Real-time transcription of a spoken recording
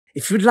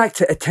If you'd like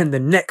to attend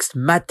the next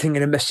Mad Thing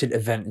in a Masjid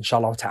event,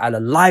 inshallah ta'ala,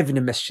 live in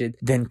the masjid,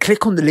 then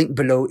click on the link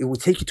below. It will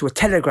take you to a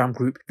Telegram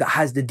group that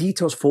has the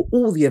details for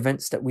all the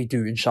events that we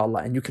do,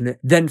 inshallah. And you can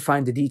then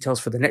find the details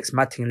for the next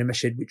Mad Thing in the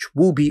Masjid, which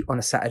will be on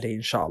a Saturday,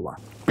 inshallah.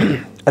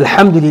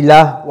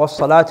 Alhamdulillah,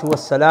 wassalatu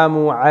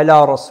wassalamu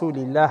ala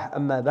rasulillah,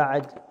 amma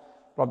ba'd.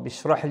 Rabbi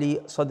shrah li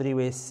sadri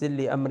wa yassir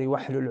li amri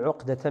wahlul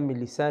 'uqdatan min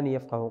lisani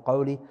yafqahu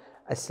qawli.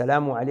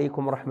 Assalamu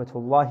alaikum wa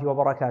rahmatullahi wa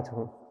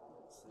barakatuh.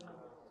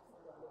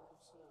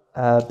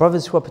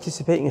 Brothers who are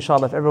participating,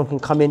 inshallah, if everyone can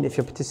come in, if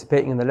you're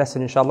participating in the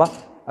lesson, inshallah.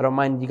 I don't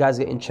mind you guys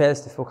getting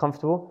chairs to feel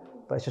comfortable,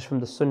 but it's just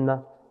from the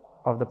sunnah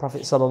of the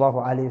Prophet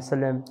sallallahu alaihi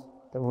wasallam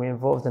that when we're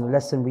involved in the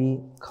lesson, we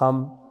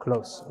come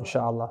close,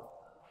 inshallah.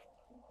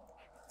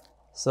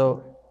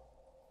 So,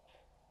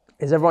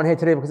 is everyone here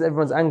today because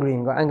everyone's angry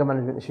and got anger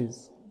management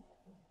issues?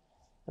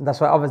 And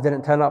that's why others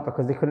didn't turn up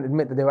because they couldn't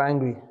admit that they were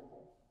angry. Do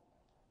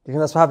you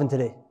think that's what happened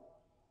today?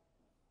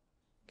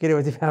 Get it,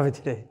 what happened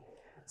today?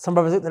 Some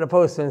brothers looked at the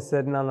poster and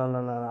said, no,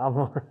 I'm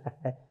all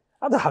right.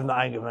 I don't have no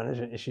anger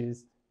management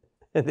issues.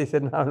 And they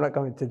said, no, I'm not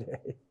coming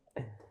today.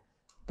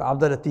 But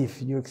Abdul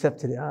Latif, you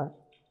accepted it, huh?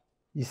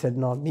 You said,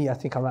 no, me, I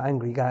think I'm an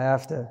angry guy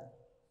after.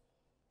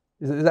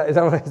 Is that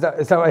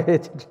what I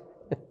heard?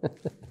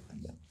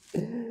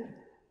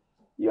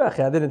 You,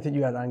 Akhi, I didn't think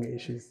you had anger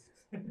issues.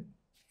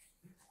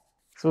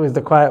 It's always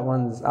the quiet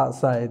ones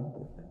outside.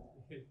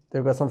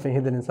 They've got something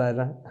hidden inside,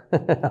 huh?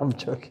 I'm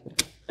joking.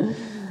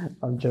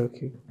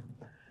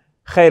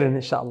 Khairan,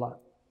 inshallah.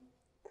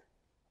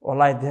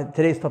 Wallahi,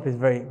 today's topic is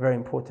very, very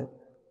important.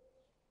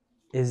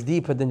 It's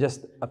deeper than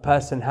just a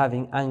person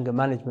having anger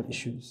management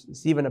issues.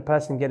 It's even a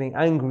person getting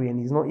angry and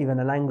he's not even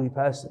an angry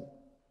person.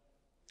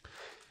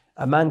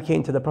 A man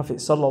came to the Prophet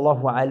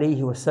sallallahu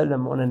alaihi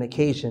wasallam on an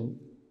occasion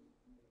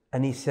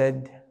and he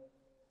said,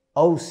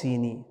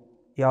 Awsini,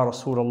 Ya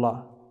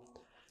Rasulullah.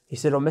 He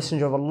said, O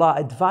Messenger of Allah,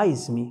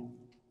 advise me.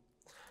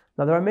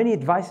 Now there are many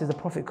advices the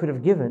Prophet could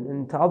have given,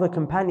 and to other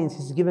companions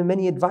he's given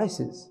many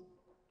advices.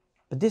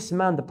 But this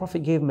man, the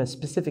Prophet gave him a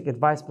specific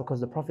advice because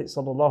the Prophet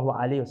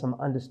ﷺ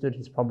understood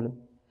his problem.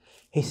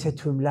 He said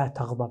to him, La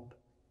taghdab.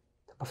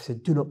 The Prophet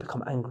said, do not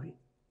become angry.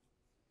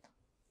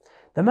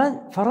 The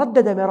man,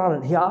 فَرَدَّدَ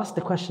مِرَارًا, he asked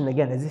the question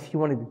again as if he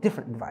wanted a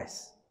different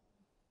advice.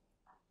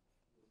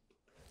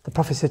 The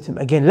Prophet said to him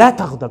again, La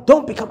taghdab,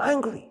 don't become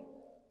angry.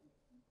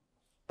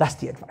 That's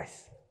the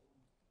advice.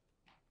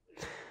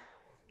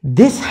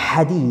 This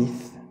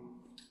hadith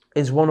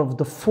is one of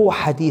the 4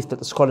 hadiths that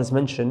the scholars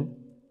mention.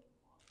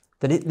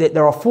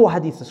 There are 4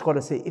 hadiths the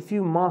scholars say, if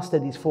you master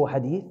these 4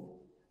 hadith,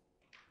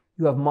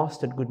 you have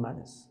mastered good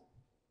manners.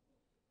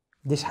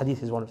 This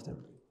hadith is one of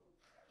them.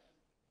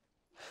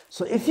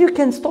 So if you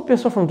can stop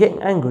yourself from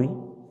getting angry,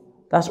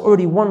 that's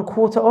already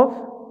 1/4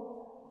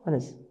 of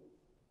manners.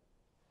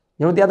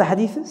 You know what the other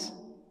hadith is?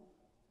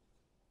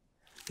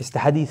 It's the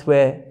hadith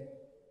where,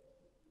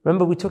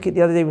 remember we took it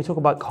the other day, we talked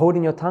about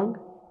holding your tongue,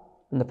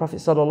 and the Prophet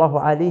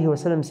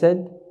ﷺ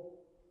said,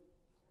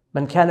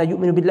 Man kana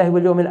yu'minu billahi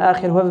wal yawmil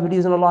akhir, whoever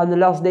believes in Allah on the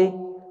last day,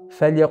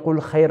 فَلْيَقُلْ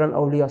خَيْرًا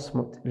أَوْ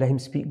لِيَصْمُتْ. Let him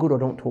speak good or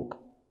don't talk.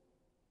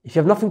 If you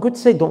have nothing good to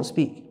say, don't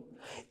speak.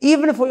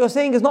 Even if what you're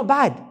saying is not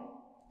bad,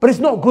 but it's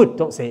not good,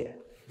 don't say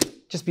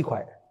it. Just be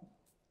quiet.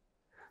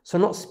 So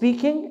not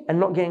speaking and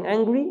not getting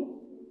angry,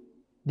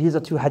 these are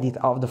 2 hadith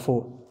out of the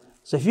 4.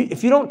 So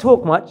if you don't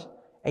talk much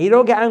and you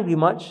don't get angry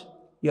much,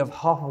 you have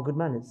half of good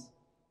manners.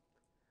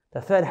 The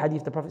 3rd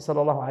hadith, the Prophet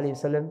sallallahu alaihi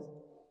wasallam,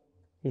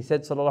 he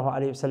said sallallahu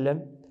alaihi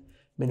wasallam,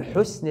 من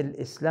حسن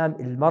الإسلام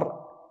المرء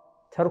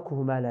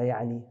تركه ما لا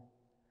يعني.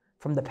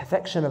 From the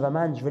perfection of a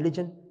man's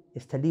religion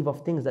is to leave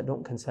off things that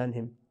don't concern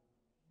him.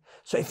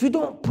 So if you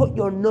don't put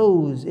your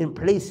nose in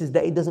places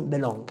that it doesn't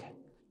belong,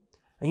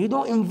 and you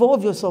don't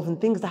involve yourself in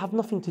things that have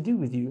nothing to do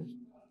with you,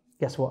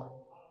 guess what?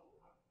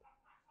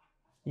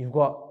 You've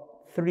got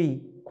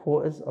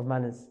 3/4 of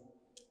manners.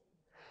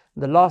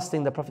 The last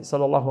thing the Prophet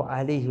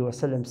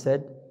ﷺ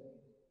said,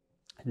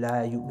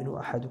 لا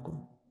يؤمن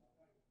أحدكم.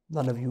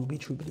 None of you will be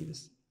true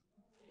believers.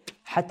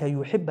 حتى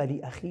يحب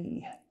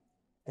لأخيه,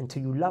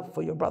 until you love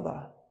for your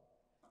brother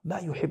ما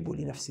يحب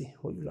لنفسه,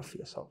 what you love for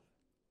yourself.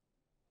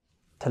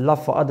 To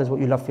love for others what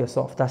you love for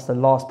yourself. That's the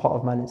last part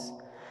of manners.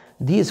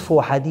 These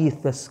 4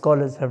 hadith, the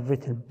scholars have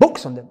written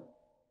books on them,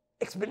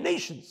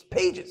 explanations,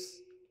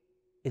 pages.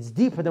 It's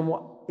deeper than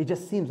what it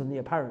just seems on the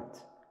apparent.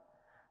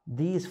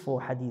 These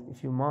 4 hadith,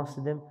 if you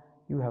master them,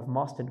 you have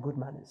mastered good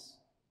manners.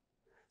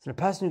 So the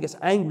person who gets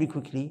angry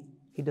quickly,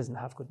 he doesn't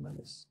have good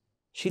manners.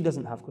 She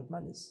doesn't have good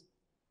manners.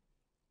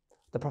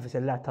 The Prophet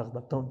said, La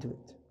taghdab, don't do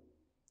it.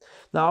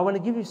 Now I want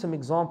to give you some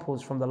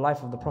examples from the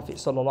life of the Prophet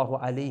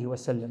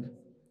ﷺ,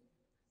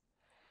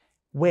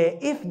 where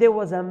if there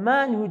was a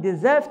man who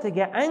deserved to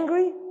get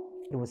angry,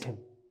 it was him.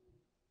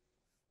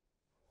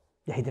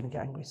 Yeah, he didn't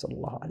get angry,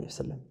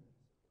 ﷺ.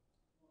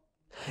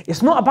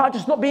 It's not about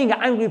just not being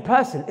an angry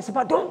person. It's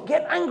about don't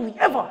get angry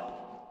ever.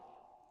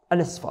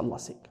 Unless it's for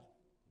Allah's sake.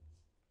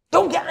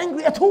 Don't get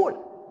angry at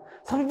all.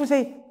 Some people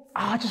say,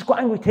 I just got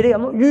angry today.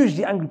 I'm not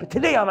usually angry, but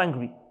today I'm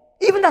angry.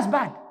 Even that's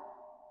bad.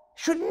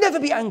 Should never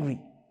be angry.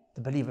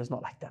 The believer is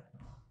not like that.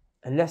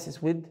 unless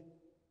it's with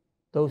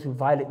those who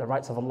violate the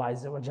rights of Allah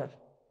Azza wa Jal.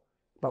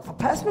 But for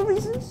personal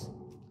reasons,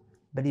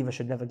 believers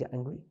should never get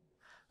angry.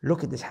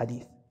 Look at this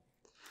hadith.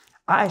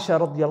 Aisha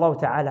radiallahu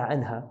ta'ala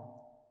anha,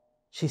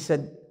 she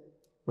said,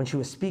 when she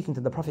was speaking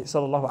to the Prophet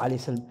sallallahu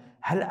alayhi wa sallam,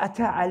 هل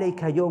أتى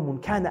عليك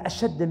يوم كان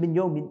أشد من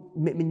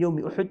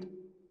يوم أحد?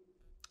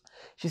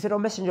 She said, O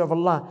Messenger of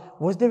Allah,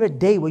 was there a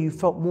day where you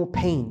felt more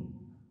pain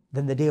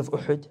than the day of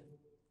Uhud?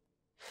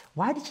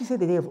 Why did she say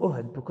the day of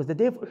Uhud? Because the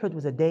day of Uhud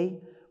was a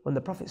day when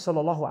the Prophet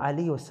sallallahu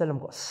alayhi wa sallam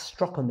got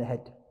struck on the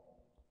head.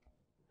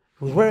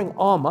 He was wearing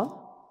armor.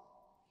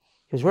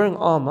 He was wearing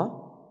armor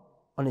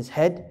on his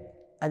head,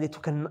 and they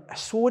took a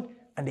sword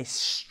and they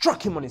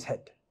struck him on his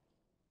head.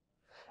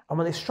 And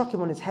when they struck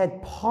him on his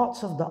head,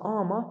 parts of the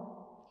armor,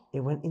 it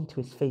went into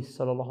his face,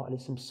 sallallahu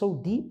alayhi wa sallam,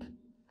 so deep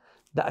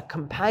that a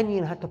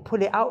companion had to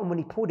pull it out, and when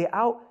he pulled it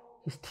out,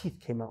 his teeth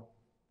came out.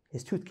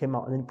 His tooth came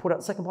out, and then he pulled out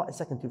the second part, his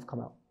second tooth came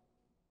out.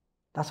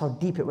 That's how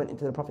deep it went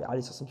into the Prophet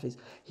ﷺ's face.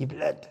 He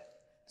bled.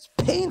 It's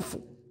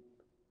painful.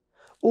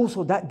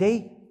 Also that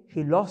day,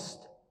 he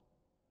lost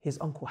his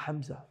uncle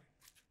Hamza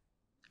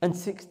and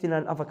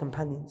 69 other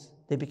companions.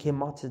 They became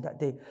martyrs that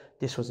day.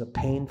 This was a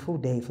painful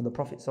day for the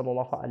Prophet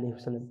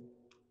ﷺ,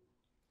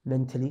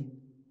 mentally,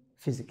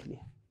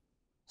 physically.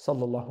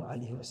 Sallallahu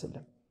alayhi wa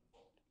sallam.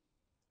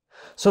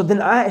 So then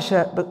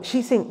Aisha, but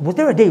she's saying, was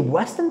there a day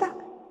worse than that?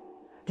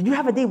 Did you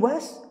have a day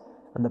worse?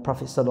 And the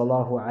Prophet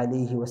sallallahu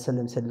alayhi wa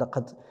sallam said,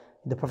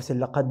 the Prophet said,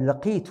 لَقَدْ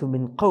لَقِيتُ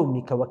مِنْ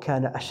قَوْمِكَ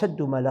وَكَانَ أَشَدُّ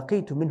مَا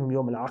لَقِيتُ مِنْهُمْ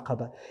يَوْمَ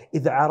الْعَقَبَةِ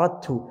إِذْ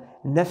عَرَضْتُ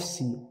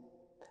نَفْسِي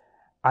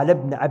عَلَى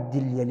ابْنِ عَبْدِ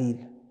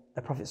الْيَلِيلِ.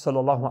 The Prophet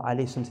sallallahu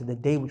alayhi wa sallam said, the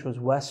day which was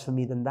worse for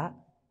me than that,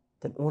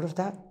 than all of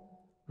that,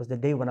 was the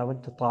day when I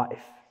went to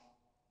Ta'if.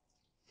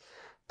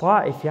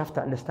 Ta'if, you have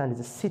to understand, is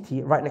a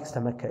city right next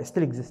to Mecca. It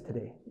still exists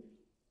today.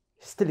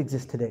 It still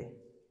exists today.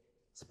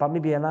 It's about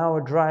maybe an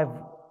hour drive,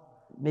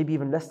 maybe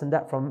even less than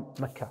that from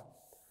Mecca.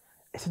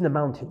 It's in the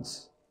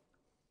mountains.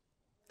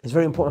 It's a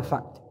very important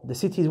fact. The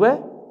city is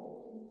where?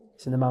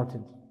 It's in the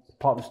mountains. It's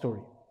part of the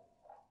story.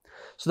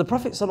 So the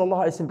Prophet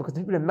ﷺ, because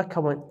the people in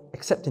Mecca weren't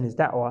accepting his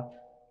da'wah,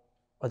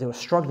 or they were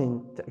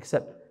struggling to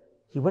accept,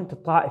 he went to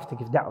Ta'if to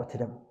give da'wah to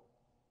them.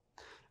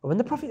 And when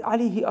the Prophet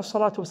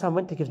ﷺ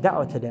went to give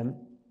da'wah to them,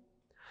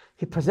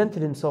 he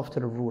presented himself to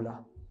the ruler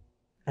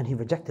and he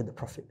rejected the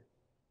Prophet.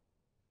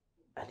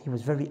 And he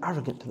was very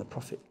arrogant to the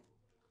Prophet.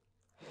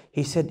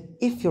 He said,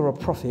 if you're a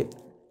prophet,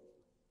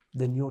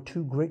 then you're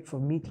too great for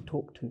me to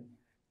talk to.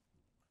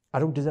 I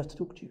don't deserve to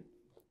talk to you.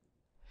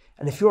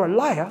 And if you're a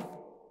liar,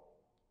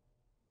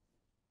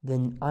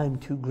 then I'm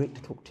too great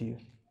to talk to you.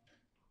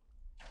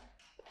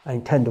 And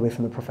he turned away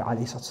from the Prophet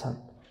ﷺ.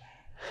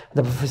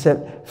 The Prophet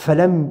said,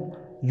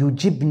 فَلَمْ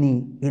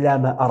يُجِبْنِي إِلَى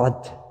مَا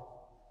أَرَدْ.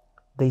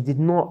 They did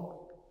not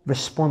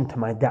respond to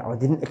my da'wah,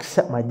 didn't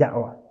accept my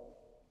da'wah.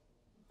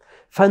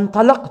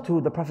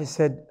 فَانْطَلَقْتُ. The Prophet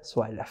said,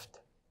 so I left.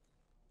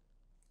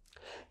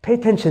 Pay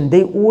attention,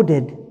 they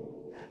ordered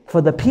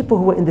for the people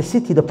who were in the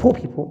city, the poor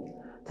people,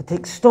 to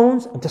take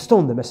stones and to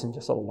stone the Messenger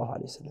sallallahu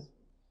alaihi wasallam.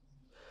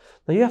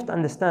 Now you have to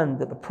understand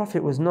that the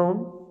Prophet was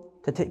known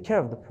to take care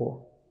of the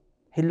poor.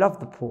 He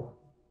loved the poor.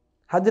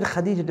 How did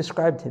Khadija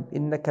describe him?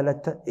 إِنَّكَ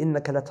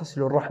لَتَصِلُ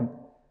الرَّحْمِ.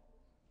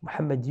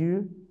 Muhammad,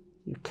 you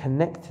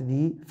connect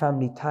the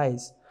family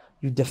ties.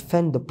 You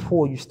defend the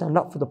poor. You stand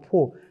up for the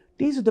poor.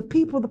 These are the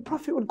people the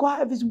Prophet would go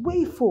out of his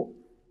way for.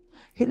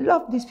 He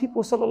loved these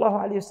people, sallallahu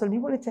alayhi wa sallam. He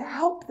wanted to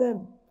help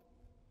them.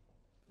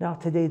 Now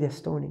today they're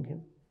stoning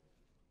him.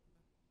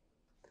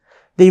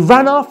 They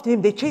ran after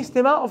him. They chased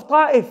him out of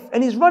Ta'if.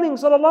 And he's running,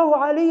 sallallahu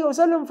alayhi wa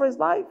sallam, for his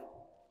life.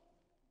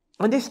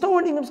 And they're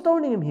stoning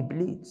him. He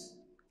bleeds.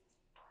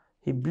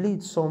 He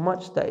bleeds so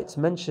much that it's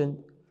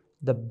mentioned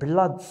the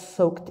blood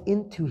soaked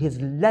into his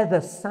leather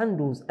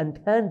sandals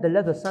and turned the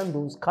leather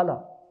sandals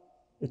color.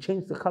 It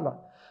changed the color.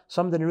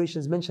 Some of the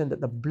narrations mention that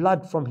the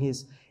blood from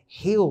his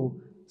heel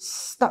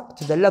stuck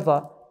to the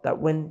leather, that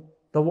when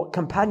the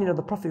companion of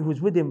the Prophet who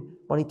was with him,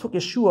 when he took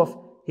his shoe off,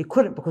 he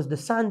couldn't because the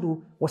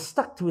sandal was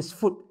stuck to his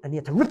foot and he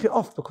had to rip it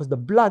off because the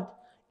blood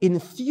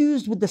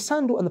infused with the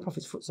sandal and the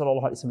Prophet's foot,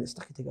 sallallahu alaihi wasallam, it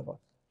stuck it together.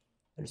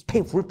 And it's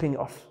painful ripping it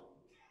off.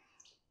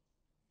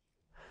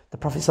 The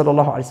Prophet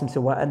sallallahu alaihi wasallam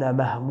said, وَأَنَا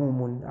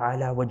مَهْمُومٌ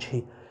عَلَى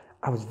وَجْهِ.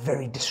 I was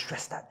very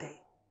distressed that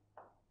day.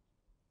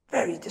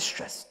 Very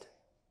distressed.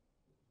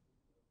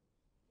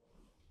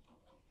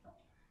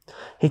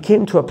 He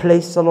came to a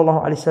place,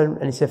 sallallahu alaihi wasallam,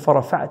 and he said,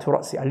 فَرَفَعْتُ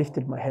رَأْسِي. I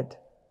lifted my head.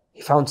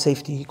 He found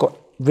safety. He got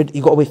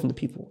away from the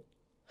people.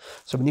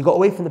 So when he got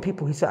away from the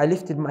people, he said, I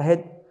lifted my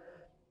head.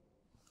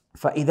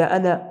 فَإِذَا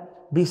أَنَا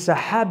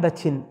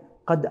بِسَحَابَةٍ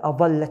قَدْ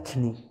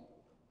أَضَلَّتْنِي.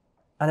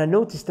 And I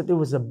noticed that there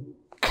was a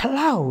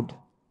cloud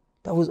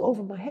that was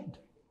over my head.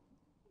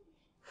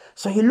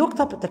 So he looked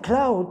up at the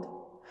cloud.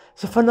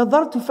 So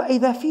فَنَظَرْتُ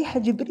فَإِذَا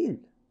فِيهَا جِبْرِيلٌ.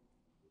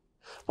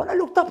 When I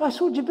looked up, I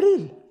saw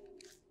Jibreel.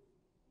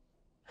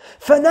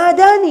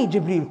 فَنَادَانِي.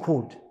 Jibreel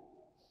called.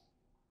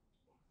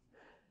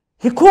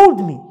 He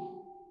called me.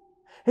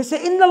 He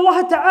said, إِنَّ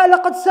اللَّهَ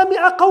تَعَالَى قَدْ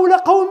سَمِعَ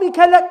قَوْلَ قَوْمِكَ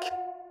لَكَ.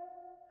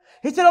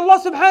 He said,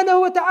 Allah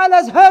subhanahu wa ta'ala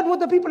has heard what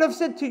the people have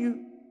said to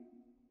you.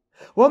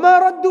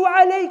 وَمَا رَدُّوا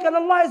عَلَيْكَ, and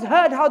Allah has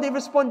heard how they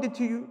responded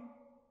to you.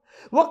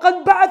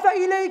 وَقَدْ بَعَثَ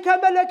إِلَيْكَ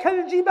مَلَكَ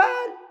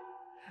الْجِبَالِ,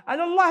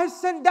 and Allah has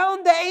sent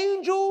down the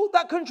angel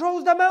that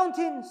controls the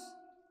mountains.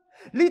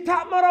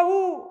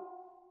 لِتَأْمُرَهُ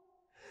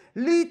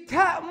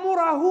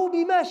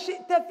بِمَا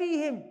شِئْتَ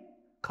فِيهِمْ.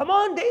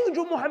 Command the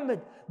angel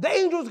Muhammad. The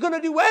angel's going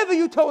to do whatever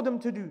you told him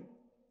to do.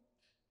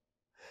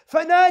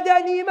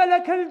 فَنَادَانِي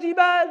مَلَكَ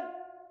الْجِبَالِ.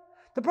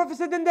 The Prophet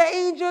said, then the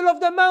angel of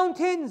the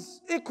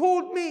mountains, it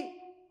called me.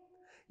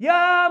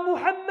 Ya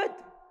Muhammad.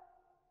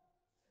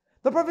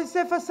 The Prophet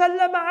said,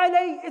 فَسَلَّمَ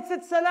عَلَيْهِ. It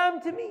said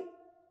salam to me.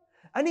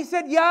 And he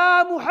said,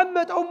 Ya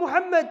Muhammad, O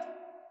Muhammad,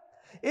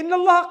 إِنَّ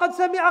اللَّهَ قَدْ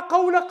سَمِعَ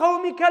قَوْلَ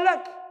قَوْمِكَ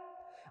لَكَ.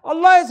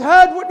 Allah has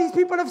heard what these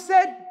people have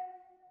said.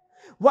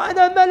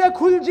 وَأَنَا مَلَكُ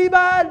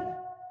الْجِبَالِ.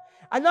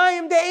 And I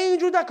am the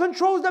angel that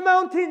controls the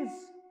mountains.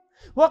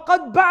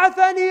 وَقَدْ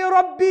بَعَثَنِي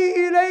رَبِّي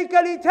إِلَيْكَ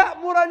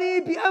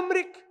لِتَأْمُرَنِي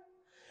بِأَمْرِكَ.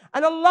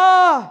 And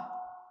Allah,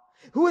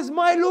 who is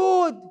my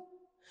Lord,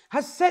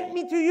 has sent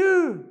me to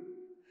you.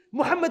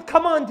 Muhammad,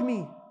 command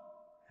me,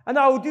 and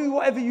I will do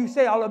whatever you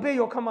say. I'll obey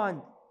your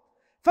command.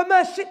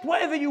 فَمَا شِئْتَ,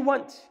 whatever you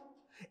want.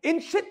 In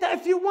شِئْتَ,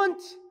 if you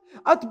want.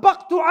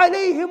 أَطْبَقْتُ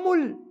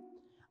عَلَيْهِمُ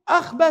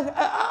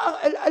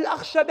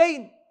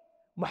الْأَخْشَبَيْنِ.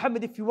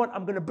 Muhammad, if you want,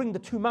 I'm going to bring the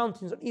two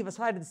mountains on either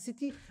side of the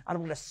city, and I'm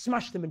going to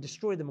smash them and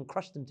destroy them and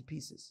crush them to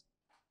pieces.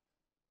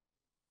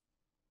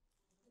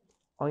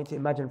 I want you to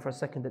imagine for a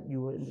second that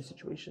you were in this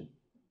situation.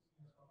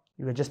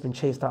 You had just been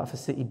chased out of a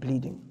city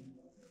bleeding,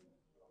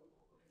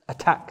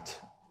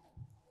 attacked,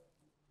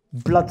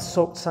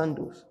 blood-soaked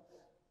sandals.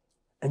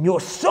 And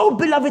you're so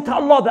beloved to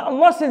Allah that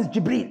Allah sends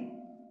Jibreel,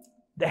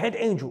 the head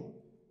angel,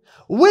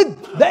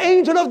 with the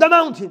angel of the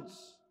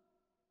mountains.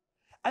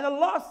 And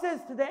Allah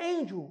says to the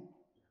angel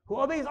who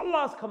obeys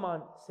Allah's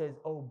command, says,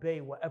 obey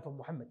whatever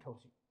Muhammad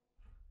tells you.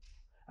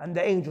 And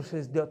the angel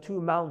says, there are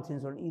two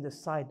mountains on either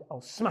side.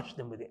 I'll smash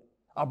them with it.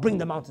 I'll bring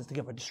the mountains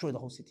together, destroy the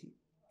whole city.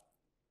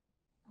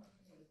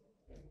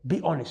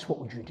 Be honest, what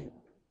would you do?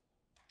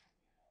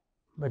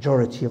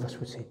 Majority of us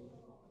would say,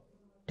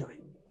 do it.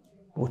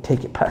 We'll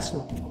take it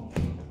personal.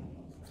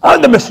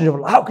 I'm the messenger of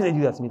Allah. How can they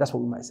do that to me? That's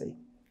what we might say.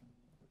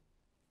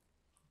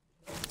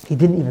 He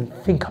didn't even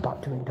think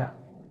about doing that.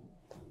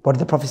 What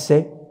did the Prophet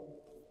say?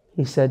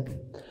 He said,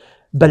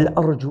 بَلْ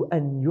أَرْجُ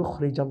أَنْ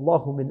يُخْرِجَ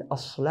اللَّهُ مِنْ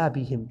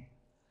أَصْلَابِهِمْ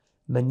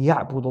مَنْ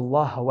يَعْبُدُ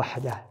اللَّهَ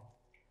وَحْدَهُ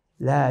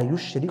لَا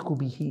يُشْرِكُ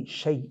بِهِ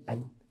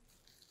شَيْئًا.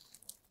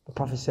 The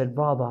Prophet said,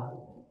 rather,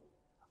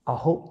 I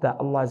hope that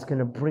Allah is going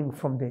to bring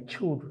from their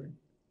children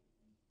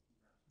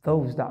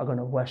those that are going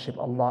to worship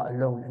Allah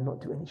alone and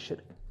not do any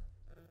shirk.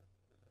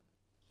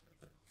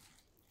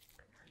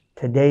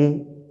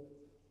 Today,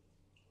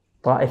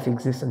 Ta'if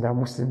exists and there are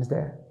Muslims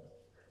there.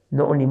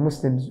 Not only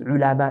Muslims,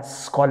 ulama,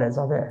 scholars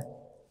are there.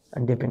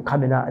 And they've been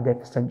coming out of there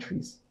for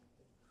centuries.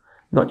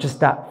 Not just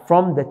that,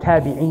 from the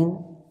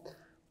Tabi'een,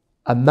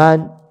 a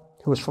man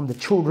who was from the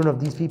children of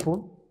these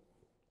people,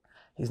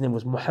 his name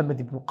was Muhammad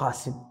ibn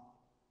Qasim.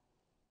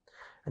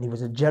 And he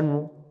was a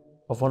general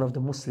of one of the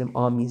Muslim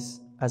armies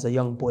as a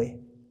young boy.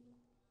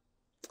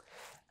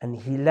 And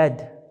he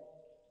led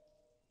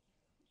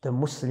the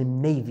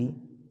Muslim navy,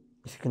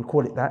 if you can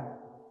call it that,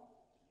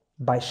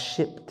 by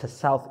ship to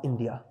South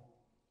India.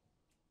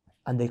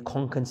 And they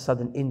conquered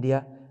southern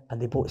India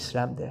and they brought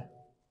Islam there.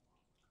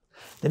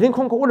 They didn't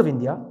conquer all of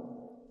India,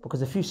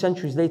 because a few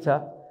centuries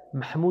later,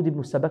 Mahmud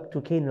ibn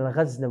Sabaktukain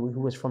al-Ghaznawi,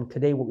 who was from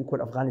today what we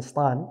call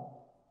Afghanistan,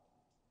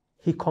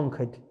 he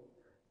conquered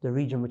the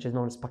region which is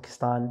known as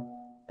Pakistan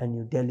and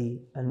New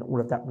Delhi and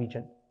all of that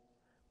region.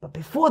 But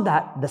before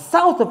that, the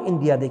south of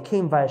India, they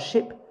came via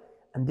ship,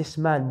 and this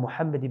man,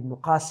 Muhammad ibn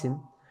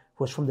Qasim,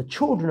 who was from the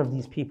children of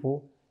these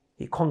people,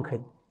 he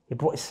conquered, he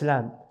brought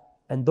Islam.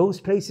 And those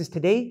places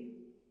today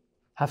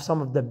have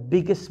some of the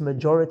biggest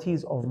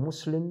majorities of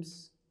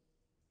Muslims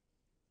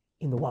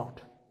in the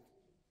world.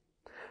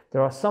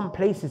 There are some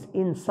places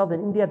in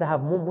southern India that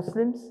have more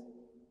Muslims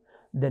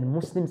than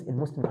Muslims in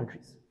Muslim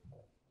countries.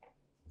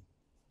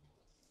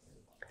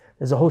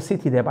 There's a whole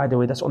city there, by the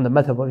way, that's on the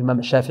madhab of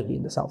Imam Shafi'i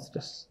in the south.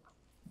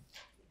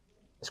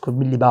 It's called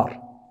Millibar.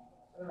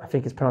 I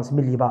think it's pronounced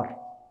Millibar.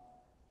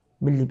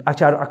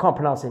 Actually, I can't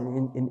pronounce it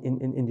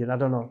in Indian. I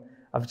don't know.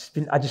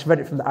 I just read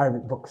it from the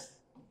Arabic books.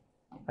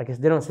 I guess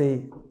they don't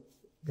say.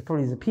 They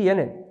probably use a P in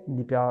it,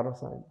 Millibar or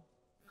something.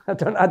 I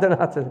don't know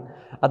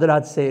how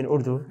to say it in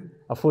Urdu,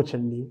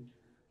 unfortunately,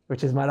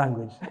 which is my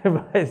language.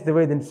 But it's the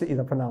way the cities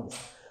are pronounced.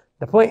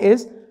 The point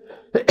is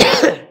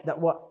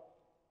that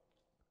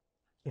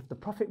if the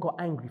Prophet got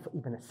angry for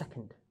even a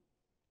second,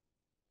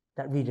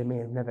 that region may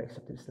have never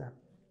accepted Islam.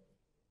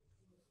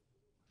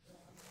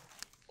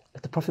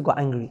 If the Prophet got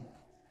angry,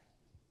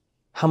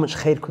 how much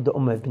khair could the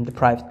Ummah have been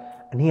deprived?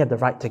 And he had the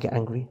right to get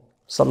angry.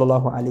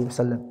 Sallallahu alayhi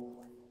wasallam.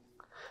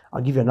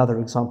 I'll give you another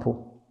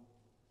example.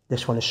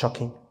 This one is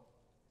shocking.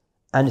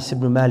 Anas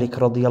ibn Malik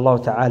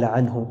radiyallahu ta'ala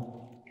anhu.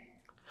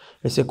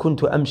 He said,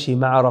 كنت أمشي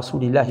مع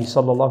رسول الله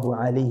صلى الله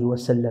عليه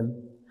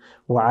وسلم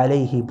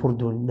وعليه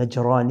برد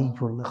نجراني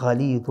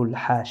غليظ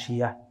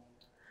الحاشية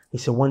He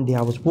said, one day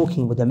I was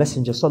walking with the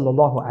Messenger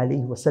sallallahu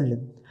alaihi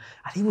wasallam,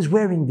 and he was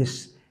wearing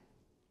this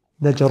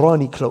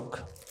Najrani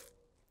cloak.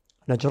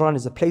 Najran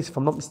is a place, if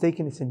I'm not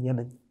mistaken, it's in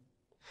Yemen.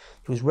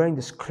 He was wearing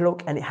this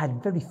cloak and it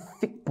had very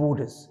thick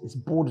borders. Its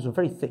borders were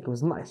very thick. It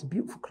was nice, a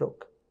beautiful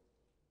cloak.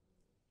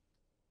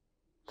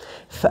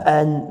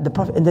 And the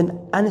Prophet, and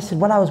then Anas said,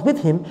 while I was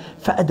with him,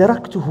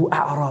 فَأَدْرَكْتُهُ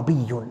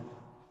أَعْرَابِيٌّ,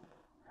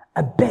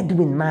 a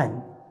Bedouin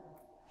man.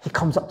 He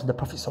comes up to the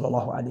Prophet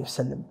sallallahu alaihi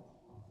wasallam.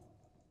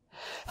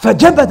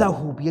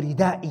 فَجَبَدَهُ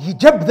بِرِدَائِهِ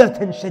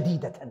جَبْذَةً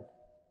شَدِيدَةً.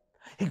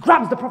 He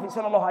grabs the Prophet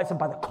sallallahu alaihi wasallam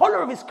by the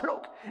collar of his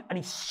cloak and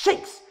he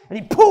shakes and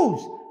he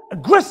pulls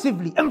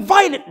aggressively and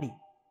violently.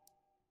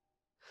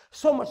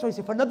 So much so he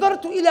said,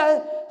 فَنَظَرْتُ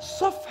إِلَى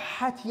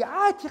صَفْحَةِ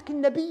عَاتِقِ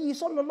النَّبِيِّ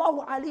صَلَّى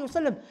اللَّهُ عَلَيْهِ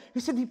وسلم. He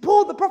said he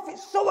pulled the Prophet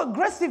so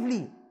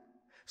aggressively,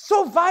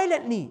 so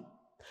violently.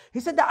 He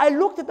said that I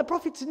looked at the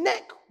Prophet's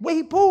neck where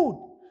he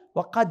pulled.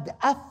 وَقَدْ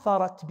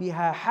أَثَّرَتْ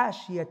بِهَا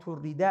حَاشِيَةُ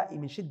الرِّدَاءِ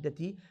مِنْ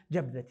شِدَّةِ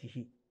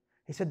جَبْذَتِهِ.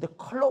 He said the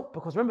cloak,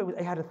 because remember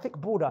it had a thick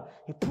border,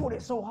 he pulled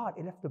it so hard,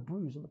 it left a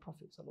bruise on the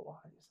Prophet sallallahu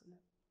alaihi wasallam.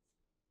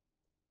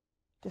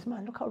 This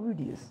man, look how rude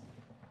he is.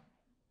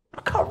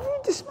 Look how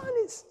rude this man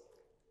is.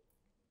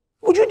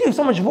 What would you do if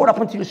someone just walked up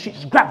onto the street,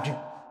 just grabbed you?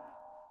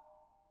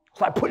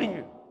 It's like pulling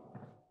you.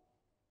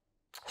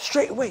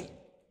 Straight away.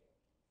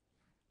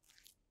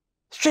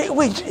 Straight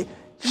away. You're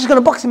just going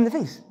to box him in the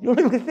face. You're not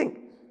even going to think.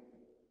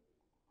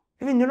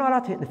 Even you're not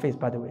allowed to hit in the face,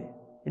 by the way.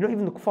 You're not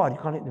even the kuffar, you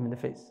can't hit them in the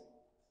face.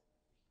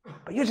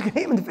 But you're just going to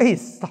hit him in the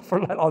face.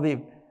 Astaghfirullah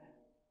al-Azim.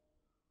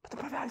 But the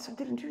Prophet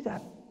didn't do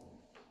that.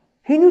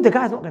 He knew the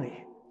guy's not going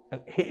to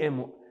hit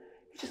him.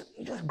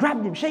 He just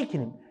grabbed him,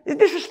 shaking him. It's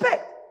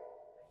disrespect.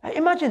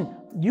 Imagine,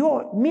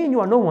 me and you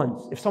are no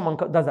ones if someone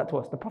does that to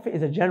us. The Prophet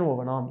is a general of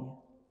an army.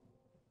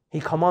 He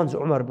commands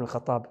Umar ibn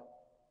Khattab.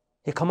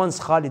 He commands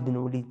Khalid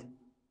bin Walid.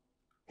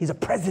 He's a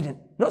president.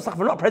 Not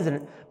a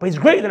president, but he's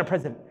greater than a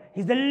president.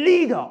 He's the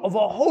leader of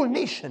a whole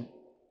nation.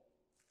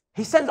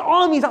 He sends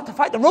armies out to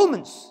fight the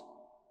Romans.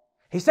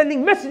 He's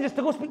sending messengers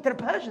to go speak to the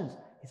Persians.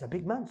 He's a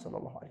big man,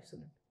 sallallahu alaihi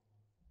wasallam.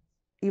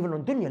 Even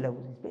on dunya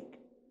levels, he's big.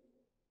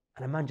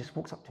 And a man just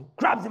walks up to him,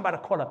 grabs him by the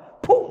collar,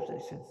 pulls, and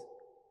he says,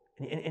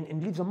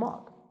 and leaves a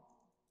mark.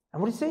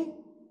 And what does he say?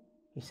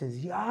 He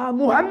says, Ya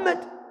Muhammad.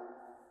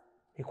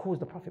 He calls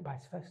the Prophet by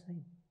his first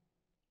name.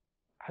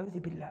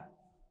 A'udhu billah.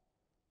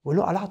 We're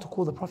not allowed to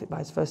call the Prophet by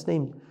his first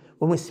name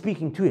when we're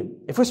speaking to him.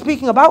 If we're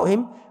speaking about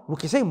him, we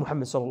can say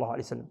Muhammad sallallahu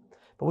alaihi wasallam.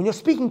 But when you're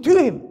speaking to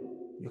him,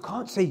 you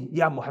can't say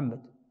Ya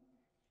Muhammad.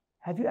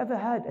 Have you ever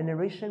heard a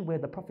narration where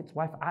the Prophet's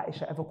wife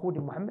Aisha ever called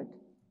him Muhammad?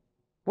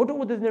 What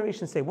does the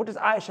narration say? What does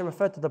Aisha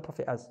refer to the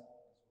Prophet as?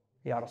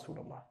 Ya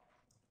Rasulullah.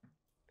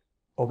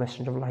 O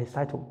Messenger of Allah, his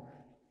title.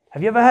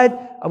 Have you ever heard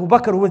Abu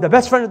Bakr, who was the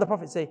best friend of the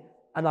Prophet, say,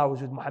 and I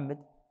was with Muhammad?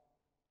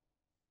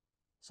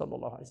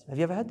 Sallallahu alaihi wasallam. Have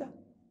you ever heard that?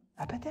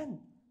 Abadan.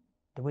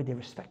 The way they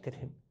respected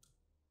him.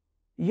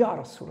 Ya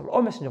Rasulullah,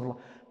 O Messenger of Allah.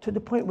 To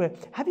the point where,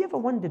 have you ever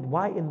wondered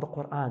why in the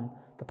Quran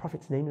the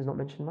Prophet's name is not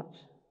mentioned much?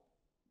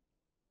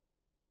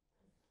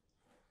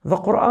 The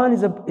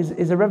Quran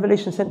is a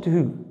revelation sent to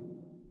who?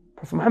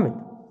 Prophet Muhammad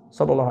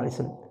sallallahu alaihi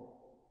wasallam.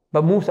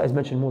 But Musa is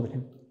mentioned more than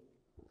him.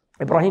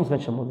 Ibrahim is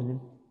mentioned more than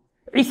him.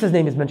 Isa's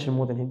name is mentioned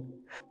more than him.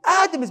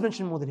 Adam is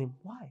mentioned more than him.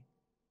 Why?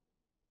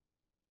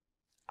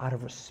 Out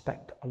of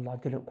respect, Allah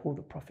didn't call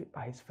the Prophet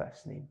by his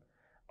first name.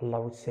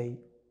 Allah would say,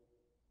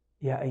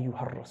 Ya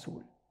ayyuhar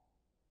Rasul,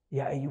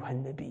 Ya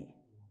ayyuhan Nabi.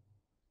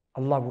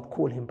 Allah would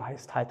call him by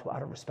his title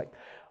out of respect.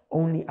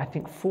 Only, I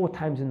think, 4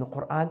 times in the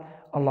Quran,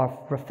 Allah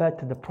referred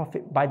to the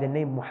Prophet by the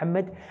name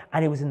Muhammad,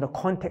 and it was in the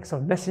context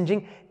of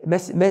mentioning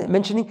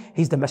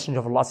he's the Messenger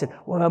of Allah. Said,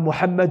 وَمَا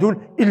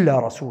مُحَمَّدٌ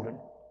إِلَّا رَسُولٌ.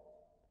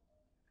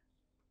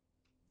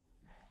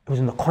 It was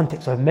in the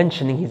context of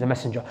mentioning he's a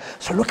messenger.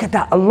 So look at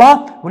that.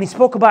 Allah, when he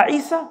spoke about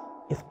Isa,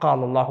 إِذْ قَالَ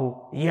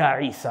اللَّهُ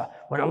يَا Isa.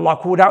 When Allah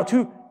called out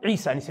to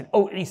Isa, and he said,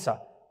 Oh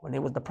Isa. When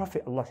it was the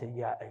Prophet, Allah said,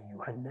 Ya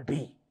ayyuhan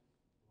Nabi.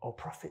 O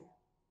Prophet.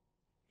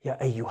 Ya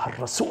ayyuhar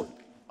Rasul.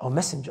 O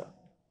Messenger.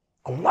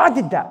 Allah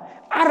did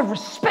that out of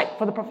respect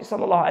for the Prophet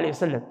sallallahu alaihi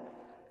wasallam.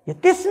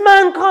 Yet this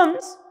man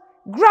comes,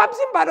 grabs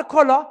him by the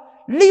collar,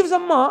 leaves a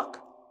mark,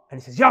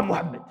 and he says, Ya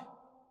Muhammad.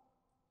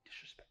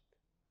 Disrespect.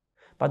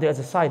 But as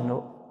a side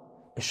note,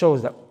 it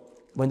shows that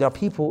when there are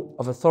people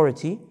of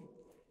authority,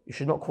 you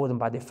should not call them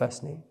by their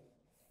first name.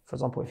 For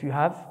example, if you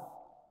have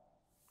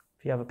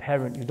a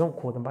parent, you don't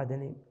call them by their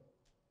name.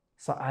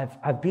 So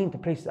I've been to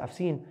places, I've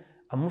seen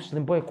a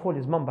Muslim boy call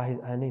his mum by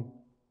her name.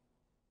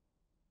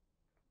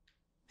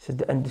 He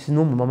said, and this is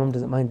normal, my mum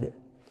doesn't mind it.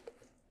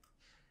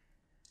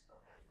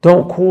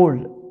 Don't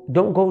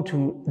go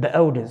to the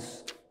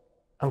elders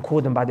and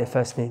call them by their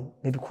first name.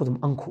 Maybe call them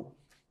uncle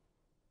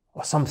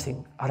or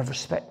something out of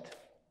respect.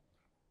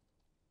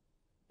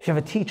 If you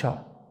have a teacher,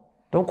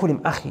 don't call him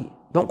akhi,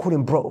 don't call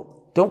him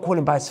bro, don't call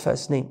him by his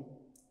first name.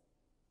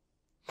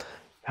 You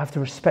have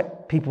to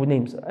respect people's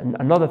names. And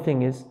another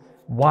thing is,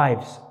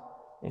 wives,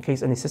 in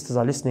case any sisters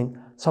are listening,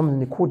 some of them,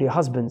 they call their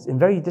husbands in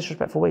very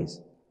disrespectful ways.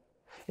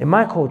 In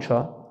my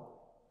culture,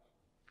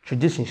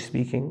 traditionally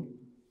speaking,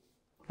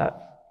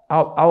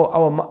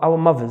 Our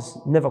mothers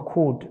never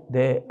called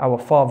our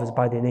fathers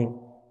by their name.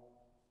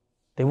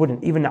 They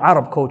wouldn't. Even in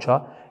Arab culture,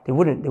 they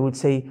wouldn't. They would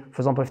say,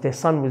 for example, if their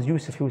son was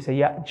Yusuf, she would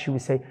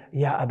say,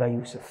 Ya Aba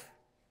Yusuf.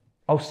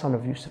 Oh, son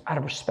of Yusuf, out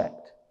of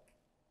respect.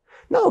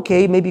 Now,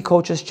 okay, maybe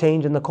cultures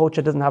change and the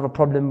culture doesn't have a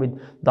problem with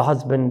the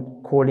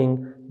husband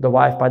calling the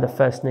wife by the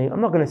first name.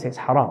 I'm not going to say it's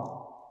haram.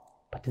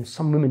 But in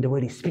some women, the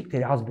way they speak to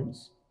their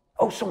husbands,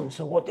 oh,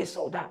 so-and-so, what this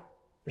or that.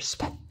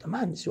 Respect the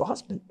man, it's your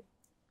husband.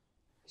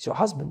 It's your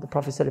husband. The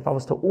Prophet said, if I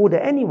was to order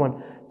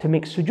anyone to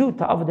make sujood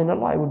to other than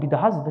Allah, it would be the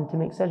husband to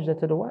make sajda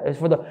to the wife. It's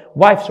for the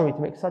wife, to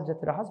make sajda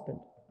to the husband.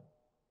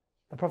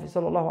 The Prophet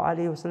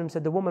ﷺ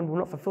said, the woman will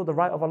not fulfill the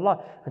right of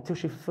Allah until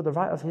she fulfill the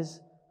right of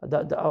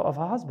of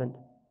her husband.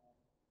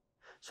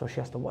 So she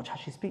has to watch how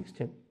she speaks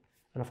to him.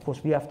 And of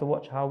course, we have to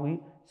watch how we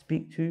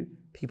speak to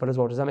people as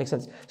well. Does that make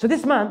sense? So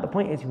this man, the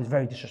point is, he was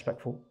very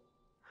disrespectful.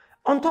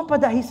 On top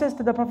of that, he says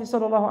to the Prophet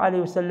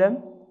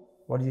ﷺ,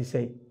 what did he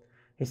say?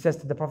 He says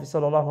to the Prophet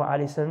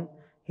ﷺ,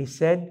 he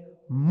said,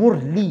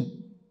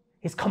 Murli.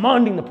 He's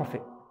commanding the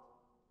Prophet.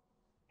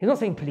 He's not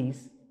saying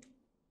please.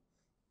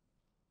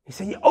 He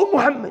said, oh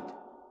Muhammad.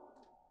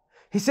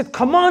 He said,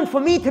 command for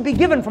me to be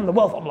given from the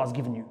wealth Allah has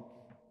given you.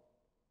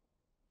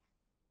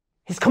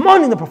 He's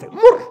commanding the Prophet.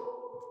 Mur. He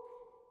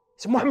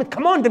said, Muhammad,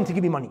 command them to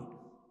give me money.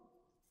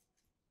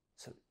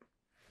 So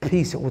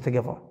piece it all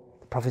together.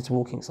 The Prophet's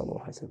walking,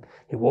 sallallahu alaihi wasallam.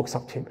 He walks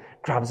up to him,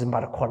 grabs him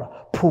by the collar,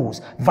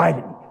 pulls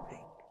violently,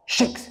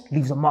 shakes,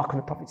 leaves a mark on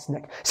the Prophet's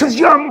neck, says,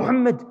 Ya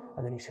Muhammad.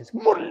 And then he says,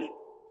 Murli.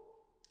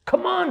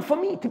 Command for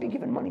me to be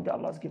given money that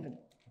Allah has given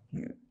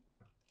you.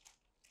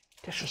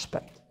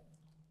 Disrespect.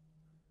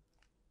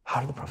 How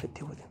did the Prophet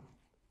deal with him?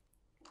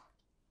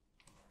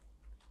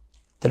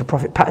 Did the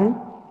Prophet pattern him?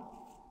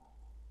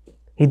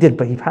 He did,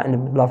 but he patterned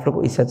him with love. Look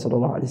what he said,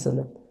 sallallahu alaihi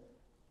wasallam.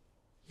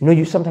 You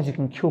know, sometimes you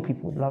can kill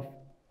people with love.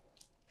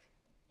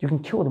 You can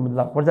kill them with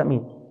love. What does that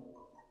mean?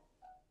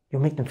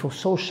 You'll make them feel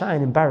so shy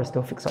and embarrassed,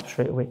 they'll fix up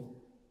straight away.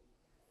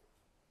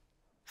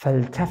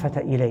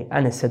 فَالْتَفَتَ إِلَيْهِ.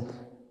 Anas said,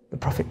 the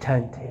Prophet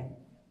turned to him.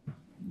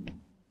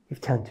 He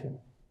turned to him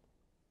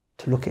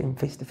to look at him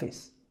face to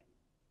face.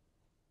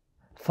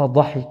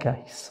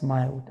 فَضَحِكَ. He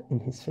smiled in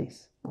his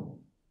face.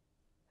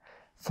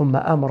 ثُمَّ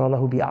أَمَرَ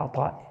لَهُ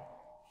بِعَطَاءٍ.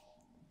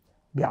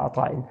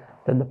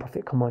 Then the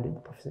Prophet commanded.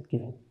 The Prophet said,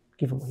 give him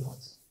what he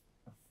wants.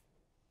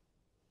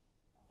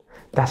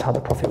 That's how the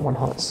Prophet won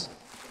hearts.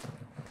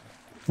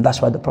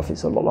 That's why the Prophet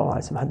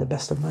ﷺ had the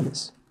best of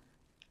manners.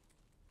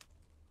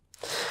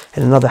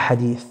 In another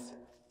hadith,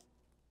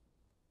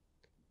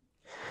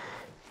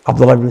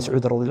 Abdullah ibn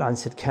Mas'ud رضي الله عنه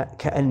said,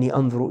 كأني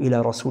أنظر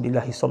إلى رسول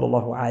الله صلى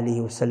الله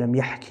عليه وسلم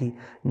يحكي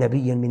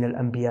نبيا من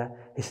الأنبياء.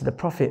 He said, the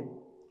Prophet,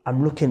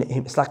 I'm looking at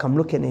him, it's like I'm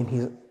looking at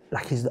him,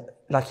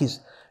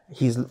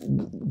 he's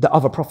the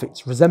other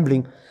prophets,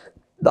 resembling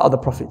the other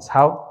prophets.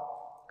 How?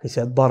 He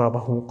said,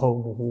 ضربه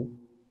قومه.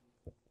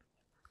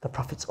 The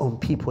Prophet's own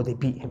people, they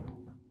beat him.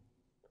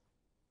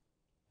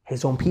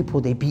 His own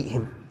people, they beat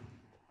him.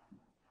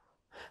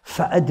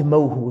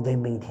 فَأَدْمَوْهُ. They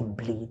made him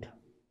bleed.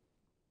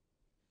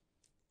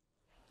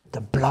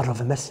 The blood of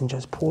a messenger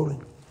is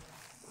pouring.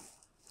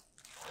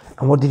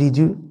 And what did he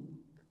do?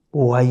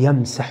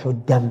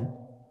 وَيَمْسَحُ الدَّمْ.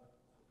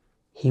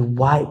 He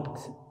wiped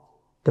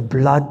the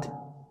blood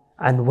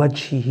and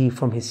وَجْهِهِ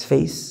from his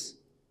face.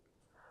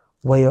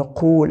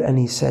 وَيَقُول. And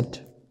he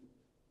said,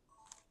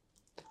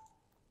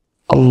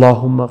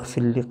 Allahumma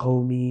اغفر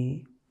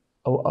لقومي.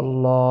 Oh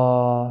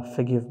Allah,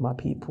 forgive my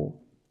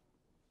people.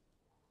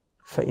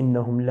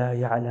 فَإِنَّهُمْ لَا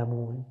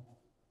يَعْلَمُونَ.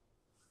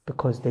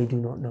 Because they do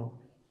not know.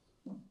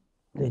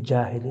 They're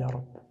jahil, ya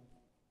Rabb.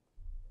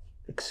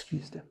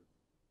 Excuse them.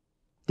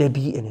 They're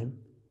beating him.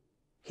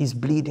 He's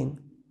bleeding.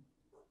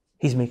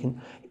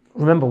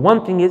 Remember,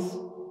 one thing is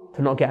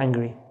to not get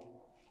angry.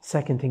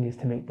 Second thing is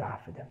to make dua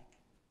for them.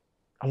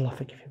 Allah,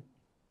 forgive him.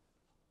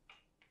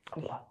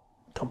 Allah,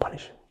 don't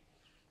punish him.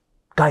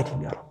 Guide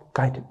him, ya Rabb.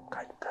 Guide him.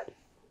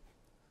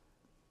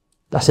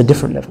 That's a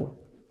different level. Do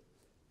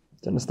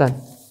you understand?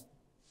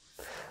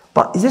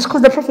 But is this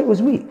because the Prophet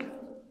was weak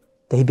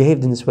that he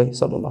behaved in this way?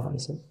 Sallallahu Alaihi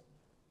Wasallam.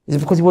 Is it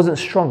because he wasn't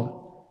strong?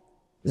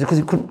 Is it because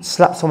he couldn't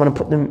slap someone and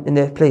put them in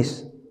their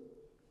place?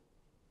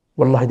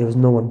 Wallahi, there was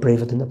no one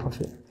braver than the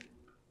Prophet.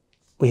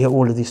 We hear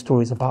all of these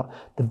stories about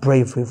the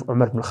bravery of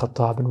Umar ibn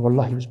Khattab, and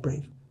Wallahi, he was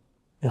brave.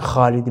 And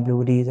Khalid ibn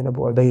Walid and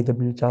Abu Ubaid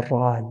ibn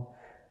Jarrah, and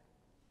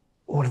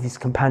all of these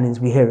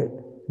companions, we hear it.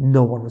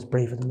 No one was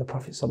braver than the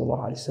Prophet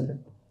Sallallahu Alaihi Wasallam.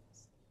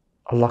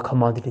 Allah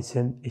commanded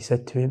him, He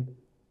said to him,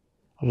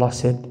 Allah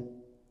said,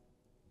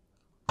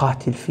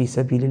 قاتل في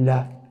سبيل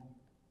الله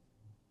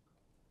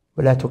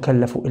ولا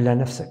تكلف إلا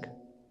نفسك.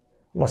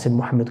 Allah said,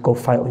 Muhammad, go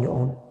fight on your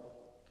own.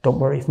 Don't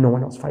worry if no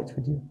one else fights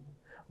with you.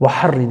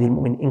 وحرض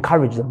المؤمن.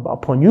 Encourage them, but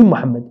upon you,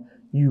 Muhammad,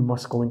 you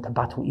must go into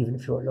battle even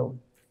if you're alone.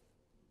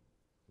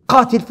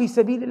 قاتل في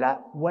سبيل الله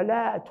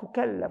ولا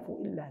تكلف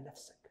إلا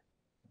نفسك.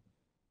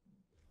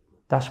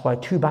 That's why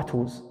 2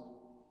 battles,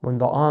 when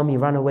the army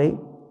ran away,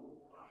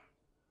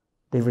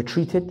 they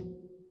retreated.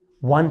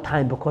 One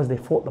time because they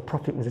thought the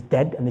Prophet was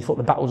dead and they thought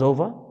the battle was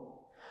over.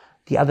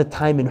 the other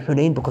time in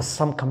Hunayn, because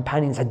some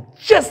companions had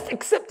just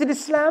accepted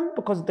Islam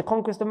because of the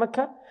conquest of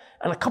Mecca,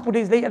 and a couple of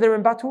days later they're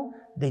in battle.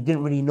 They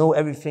didn't really know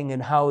everything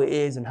and how it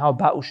is and how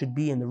battle should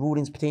be and the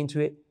rulings pertain to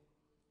it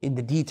in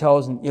the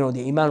details, and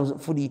the iman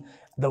wasn't fully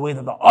the way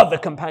that the other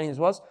companions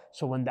was.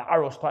 So when the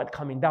arrows started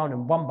coming down,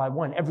 and one by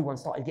one everyone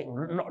started getting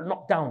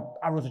knocked down,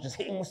 arrows were just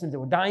hitting Muslims, they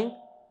were dying.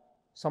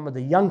 Some of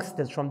the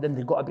youngsters from them,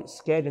 they got a bit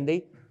scared and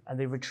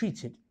they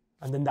retreated.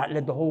 And then that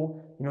led the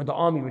whole, the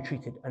army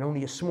retreated, and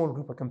only a small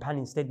group of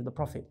companions stayed with the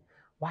Prophet.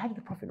 Why did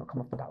the Prophet not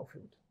come off the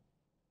battlefield?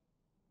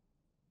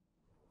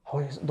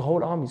 The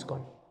whole army's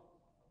gone.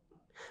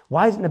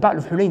 Why is in the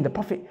Battle of Hunayn, the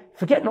Prophet,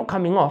 forget not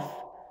coming off,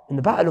 in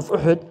the Battle of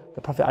Uhud,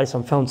 the Prophet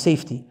ﷺ found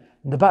safety.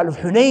 In the Battle of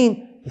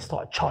Hunayn, he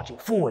started charging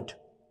forward.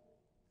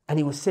 And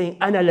he was saying,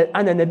 أَنَا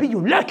نَبِيٌّ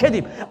لَا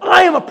كَذِبٌ,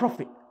 I am a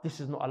prophet.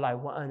 This is not a lie.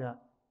 وَأَنَا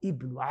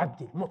إِبْنُ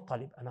عَبْدِ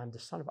الْمُطَّلِبِ, and I'm the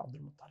son of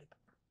Abdul Muttalib,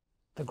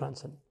 the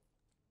grandson.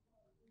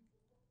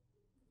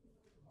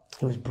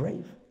 He was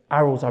brave.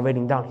 Arrows are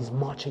raining down. He's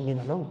marching in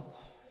alone.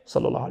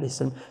 Sallallahu Alaihi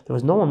Wasallam. There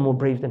was no one more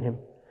brave than him.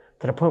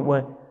 To the point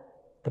where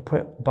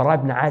Bara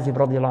ibn Azib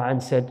radiallahu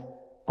anh said,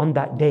 on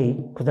that day,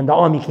 because then the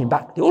army came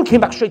back. They all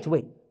came back straight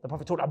away. The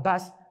Prophet told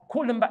Abbas,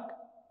 call them back.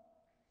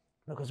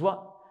 Because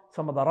what?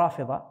 Some of the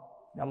Rafida,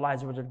 Allah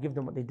Azza wa Jalla give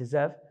them what they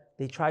deserve.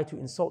 They tried to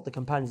insult the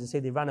companions and say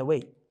they ran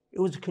away. It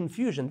was a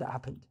confusion that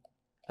happened.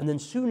 And then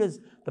soon as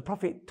the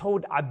Prophet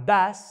told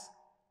Abbas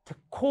to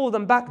call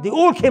them back, they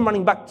all came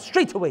running back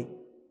straight away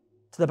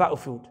to the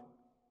battlefield.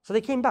 So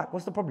they came back.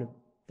 What's the problem?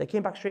 They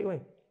came back straight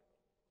away.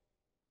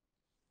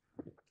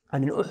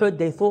 And in Uhud,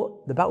 they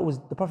thought the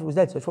Prophet was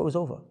dead, so they thought it was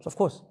over. So of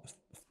course,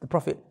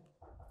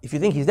 if you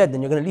think he's dead,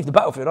 then you're going to leave the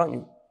battlefield, aren't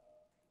you?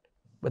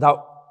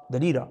 Without the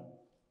leader.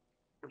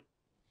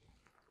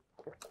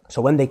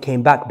 So when they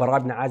came back, Bara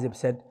ibn Azib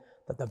said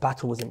that the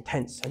battle was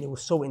intense, and it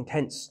was so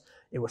intense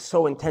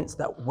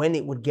that when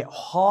it would get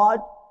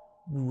hard,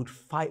 we would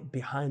fight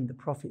behind the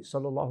Prophet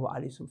sallallahu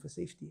alaihi wasallam for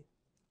safety.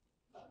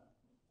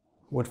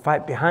 Would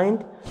fight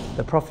behind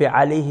the Prophet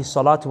alayhi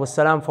salatu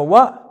wasalam for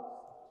what?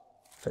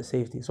 For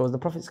safety. So was the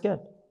Prophet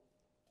scared?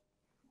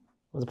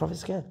 Was the Prophet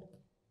scared?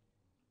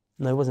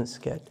 No, he wasn't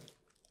scared.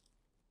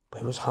 But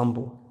he was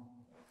humble.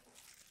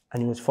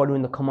 And he was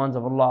following the commands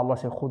of Allah. Allah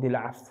said, خُذِ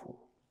الْعَفْوُ.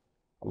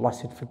 Allah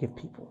said, forgive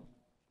people.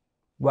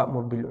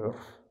 وَأْمُرْ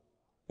بِالْعُرْفِ.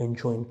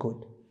 Enjoin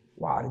good.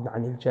 وَعَرِضْ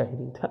عَنِ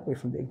الْجَاهِلِينَ. Turn away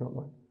from the ignorant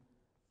one.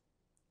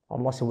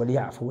 Allah said,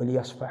 وَلْيَعْفُ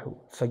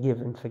وَلْيَصْفَحُ.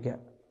 Forgive and forget.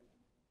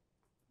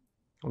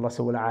 Allah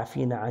said,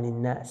 وَالْعَافِينَ عَنِ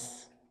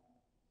النَّاسِ.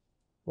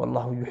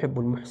 وَاللَّهُ يُحِبُّ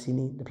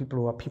الْمُحْسِنِينَ. The people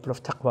who are people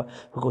of taqwa,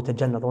 who go to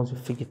Jannah, the ones who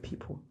forgive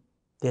people.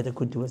 They're the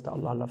good doers that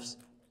Allah loves.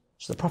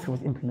 So the Prophet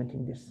was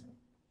implementing this.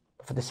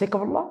 But for the sake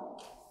of Allah,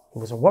 he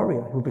was a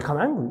warrior. He would become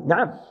angry.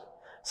 Naam.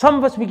 Some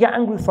of us, we get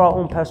angry for our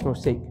own personal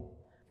sake.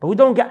 But we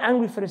don't get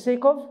angry for the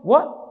sake of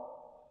what?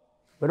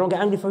 We don't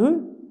get angry for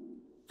who?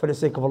 For the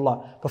sake of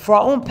Allah. But for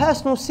our own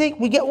personal sake,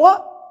 we get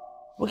what?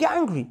 We get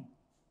angry.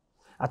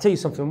 I'll tell you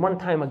something. One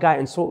time a guy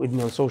insulted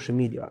me on social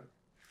media.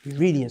 He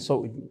really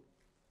insulted me.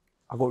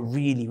 I got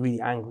really,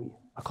 really angry.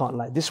 I can't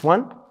lie. This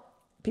one,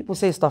 people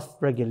say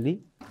stuff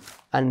regularly.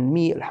 And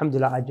me,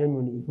 alhamdulillah, I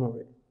genuinely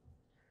ignore it.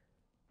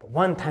 But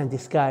one time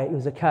this guy, he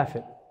was a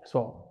kafir as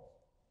well.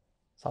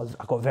 So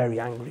I got very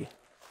angry.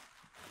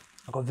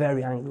 I got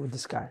very angry with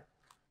this guy.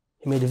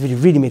 He made a video,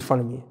 really made fun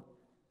of me.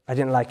 I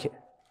didn't like it.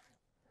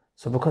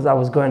 So because I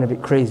was going a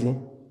bit crazy,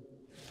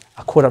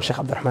 I called up Sheikh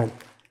Abdurrahman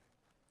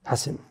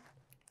Hassan.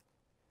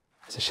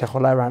 I said, Sheikh,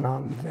 wallah, right now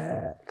I'm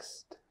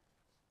vexed.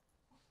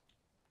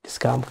 This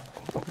guy,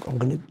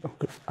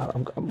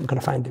 I'm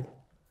gonna find him.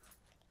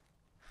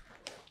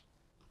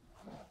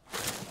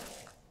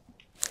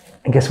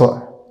 And guess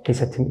what? He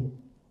said to me.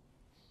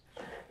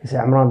 He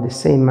said, Imran, this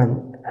same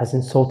man has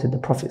insulted the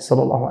Prophet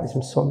sallallahu alaihi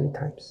wasallam so many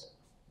times.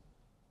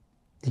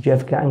 Did you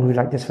ever get angry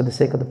like this for the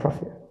sake of the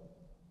Prophet?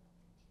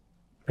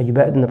 Are you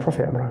better than the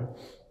Prophet, Imran?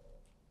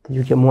 Did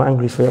you get more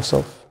angry for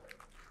yourself?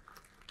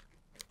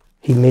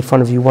 He made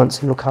fun of you once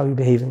and look how you're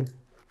behaving.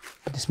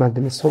 But this man's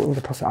been insulting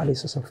the Prophet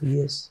alayhi wasallam for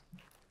years.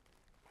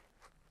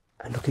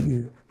 And look at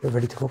you, you're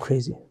ready to go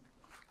crazy.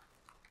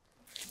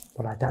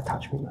 Well, like that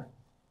touched me, man.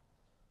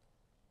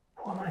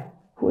 Who am I?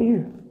 Who are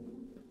you?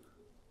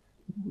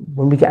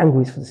 When we get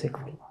angry, it's for the sake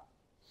of Allah,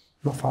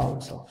 not for our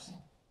own selves.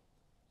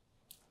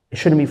 It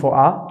shouldn't be for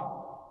our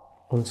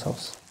own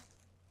selves.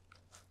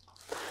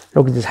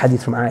 Look at this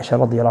hadith from Aisha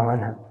radiallahu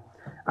anha.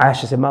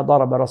 Aisha said, ما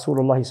ضرب رسول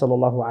الله صلى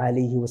الله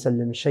عليه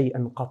وسلم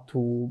شيئا قط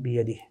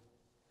بيده.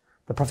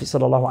 The Prophet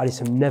صلى الله عليه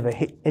وسلم never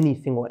hit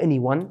anything or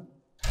anyone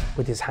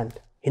with his hand.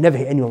 He never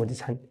hit anyone with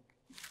his hand.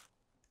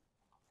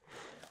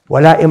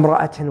 ولا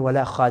امرأة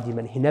ولا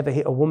خادما. He never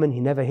hit a woman, he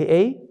never hit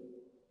a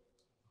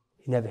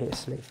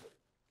slave.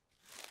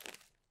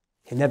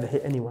 He never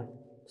hit anyone.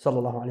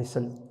 Sallallahu alayhi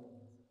wa sallam.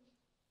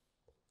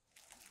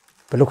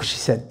 But look what she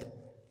said.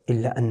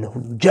 إلا أنه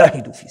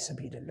يجاهد في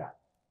سبيل الله.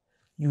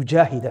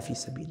 يجاهد في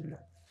سبيل الله.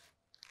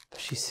 But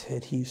she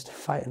said he used to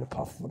fight in the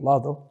path of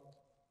Allah though.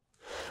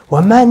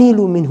 وما نيل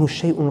منه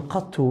شيء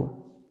قط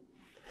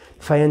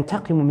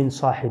فينتقم من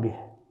صاحبه.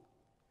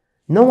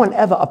 No one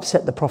ever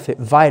upset the Prophet,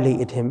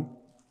 violated him,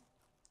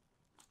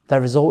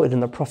 that resulted in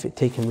the Prophet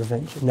taking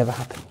revenge. It never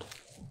happened.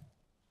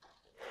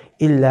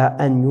 إِلَّا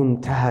أَن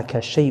يُنْتَهَكَ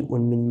شَيْءٌ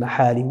مِّن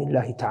مَحَارِمِ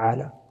اللَّهِ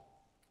تَعَالَى.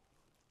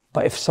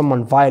 But if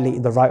someone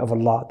violated the right of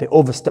Allah, they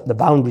overstepped the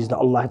boundaries that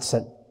Allah had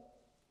set,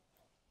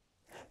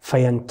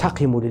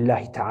 فَيَنْتَقِمُ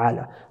لِلَّهِ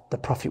تَعَالَى. The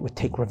Prophet would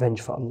take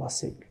revenge for Allah's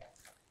sake.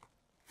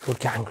 He would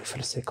get angry for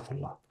the sake of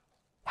Allah.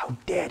 How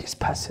dare this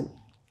person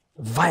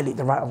violate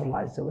the right of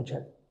Allah Azza wa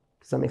Jal?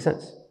 Does that make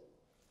sense?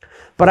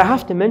 But I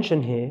have to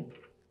mention here,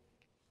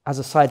 as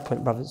a side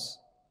point, brothers,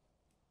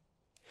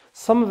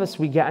 some of us,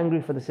 we get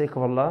angry for the sake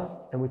of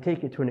Allah and we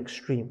take it to an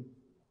extreme.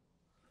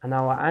 And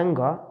our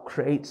anger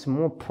creates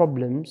more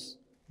problems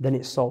than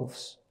it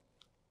solves.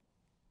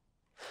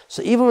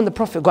 So even when the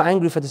Prophet got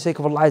angry for the sake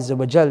of Allah Azza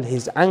wa Jal,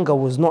 his anger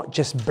was not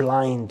just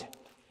blind.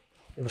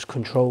 It was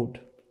controlled.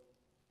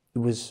 It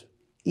was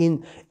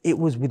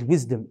with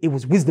wisdom. It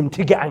was wisdom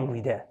to get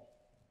angry there.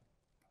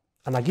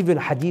 And I'll give you a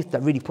hadith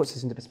that really puts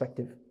this into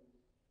perspective.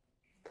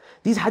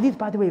 These hadith,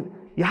 by the way,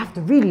 you have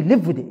to really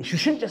live with it. You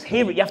shouldn't just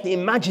hear it. You have to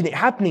imagine it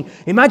happening.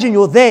 Imagine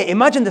you're there.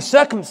 Imagine the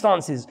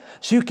circumstances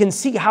so you can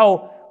see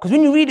how, because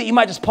when you read it, you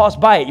might just pass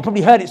by it. You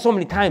probably heard it so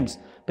many times.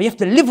 But you have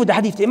to live with the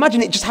hadith to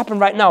imagine it just happened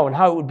right now and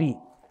how it would be.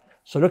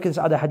 So look at this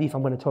other hadith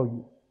I'm going to tell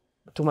you.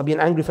 We're talking about being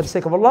angry for the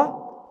sake of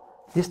Allah.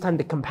 This time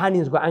the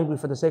companions got angry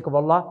for the sake of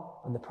Allah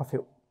and the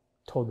Prophet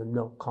told them,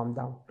 no, calm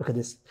down. Look at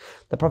this.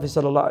 The Prophet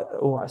sallallahu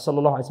alaihi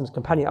wasallam's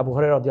companion Abu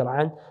Hurairah radiallahu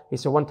anhu, he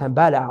said one time,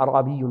 Bala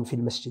Arabiyyun fil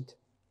masjid.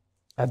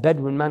 A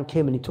Bedouin man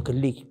came and he took a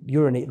leak,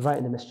 urinated right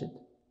in the masjid.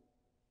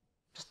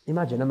 Just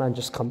imagine a man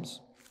just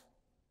comes,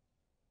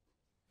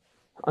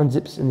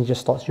 unzips and he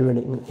just starts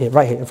urinating here,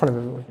 right here in front of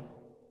everyone.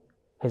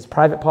 His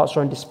private parts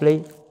are on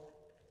display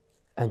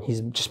and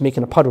he's just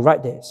making a puddle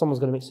right there. Someone's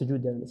going to make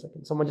sujood there in a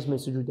second. Someone just made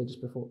sujood there just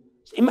before.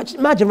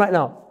 Imagine right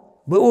now,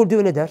 we're all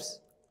doing a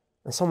dars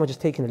and someone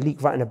just taking a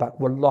leak right in the back.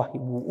 Wallahi,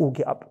 we'll all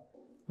get up.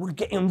 We'll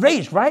get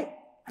enraged, right?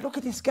 And look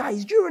at this guy,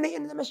 he's urinating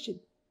in the masjid.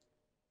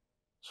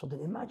 So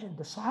then imagine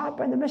the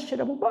Sahaba in the masjid,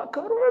 Abu Bakr,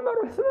 Umar,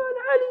 Uthman,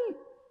 Ali.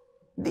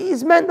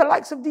 These men, the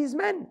likes of these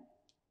men.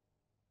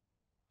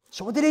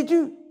 So what did they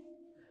do?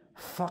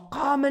 فَقَامَ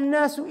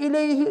النَّاسُ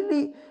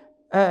إِلَيْهِ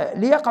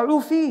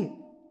لِيَقَعُوا فِيهِ.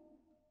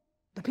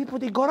 The people,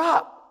 they got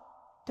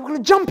up. They were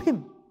going to jump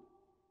him.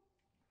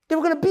 They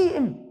were going to beat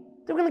him.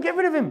 They were going to get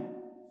rid of him.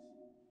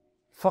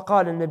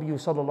 فَقَالَ النَّبِيُّ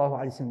صَلَّى اللَّهُ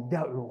عَلَيْهِ وسلم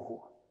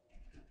دَعُوهُ.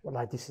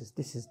 Wallahi, this is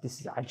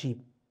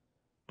ajib.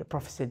 The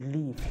Prophet said,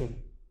 leave him.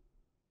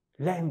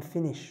 Let him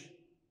finish.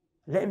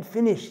 Let him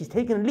finish. He's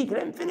taking a leak.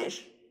 Let him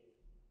finish.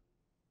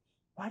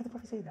 Why did the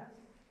Prophet say that?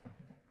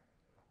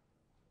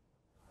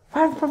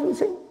 Why did the Prophet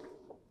say?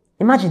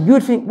 Imagine, you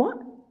would think, what?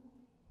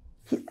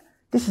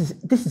 This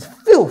is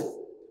filth.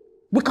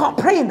 We can't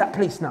pray in that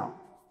place now.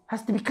 It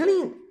has to be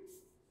clean.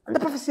 And the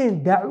Prophet is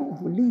saying,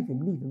 Da'uhu, leave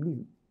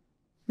him.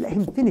 Let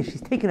him finish.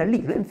 He's taking a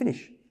leak. Let him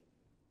finish.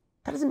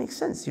 That doesn't make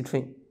sense, you'd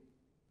think.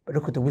 But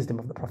look at the wisdom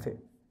of the Prophet.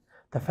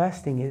 The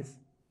first thing is,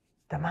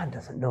 the man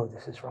doesn't know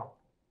this is wrong.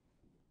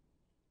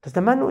 Does the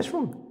man know it's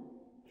wrong?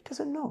 He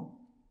doesn't know.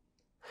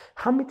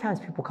 How many times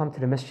people come to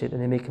the masjid and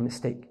they make a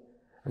mistake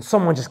and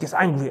someone just gets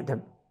angry at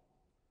them?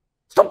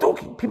 Stop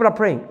talking. People are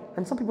praying.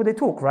 And some people, they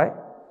talk, right?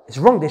 It's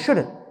wrong, they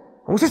shouldn't. And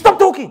we say, stop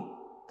talking.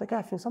 The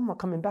guy thinks, I'm not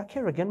coming back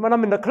here again. When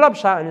I'm in the club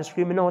shouting and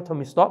screaming, no one tell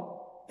me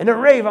stop. In a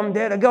rave, I'm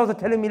there, the girls are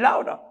telling me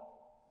louder.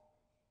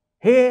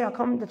 Here, I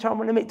come, the child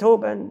want to make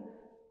tawbah and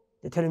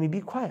they're telling me,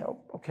 be quiet.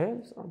 Okay,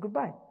 so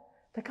goodbye.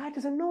 The guy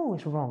doesn't know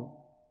it's wrong.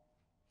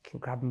 You can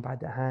grab him by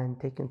the hand,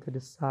 take him to the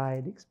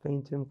side,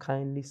 explain to him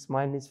kindly,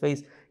 smile in his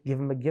face, give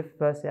him a gift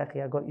first. Say,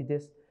 I got you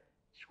this.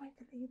 Try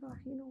to let you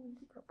know, when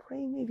people are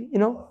praying, maybe,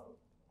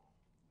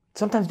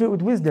 Sometimes do it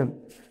with wisdom.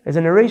 There's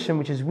a narration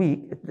which is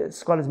weak. The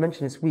scholars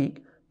mention it's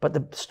weak, but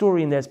the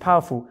story in there is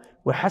powerful.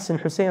 Where Hassan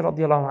and Hussein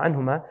radiallahu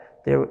anhuma,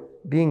 they're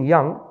being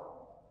young,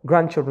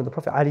 grandchildren of the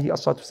Prophet alayhi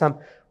salatu wasalam.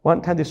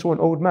 One time they saw an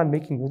old man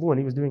making wudu and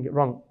he was doing it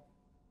wrong.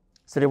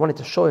 So they wanted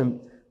to show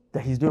him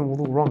that he's doing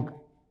wudu wrong.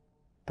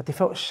 But they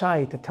felt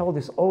shy to tell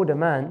this older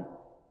man,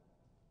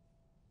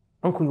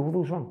 Uncle, your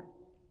wudu's wrong.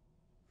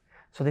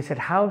 So they said,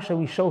 how shall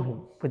we show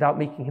him without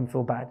making him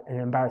feel bad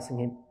and embarrassing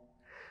him?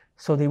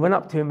 So they went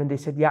up to him and they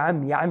said, Ya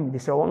Ammi. They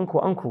said, oh,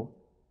 uncle,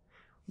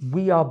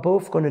 we are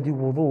both going to do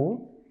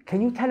wudu.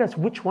 Can you tell us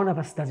which one of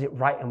us does it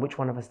right and which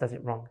one of us does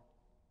it wrong?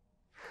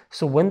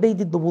 So when they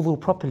did the wudu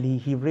properly,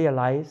 he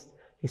realized,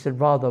 he said,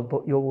 rather,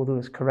 but your wudu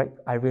is correct.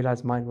 I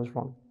realized mine was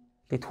wrong.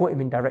 They taught him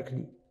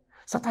indirectly.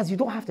 Sometimes you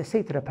don't have to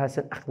say to the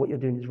person, what you're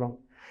doing is wrong.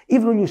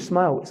 Even when you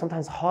smile, it's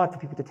sometimes hard for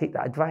people to take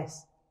that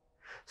advice.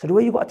 So the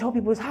way you got to tell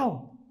people is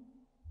how?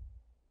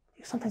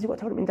 Sometimes you got to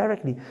tell them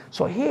indirectly.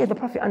 So here the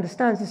Prophet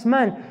understands this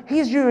man,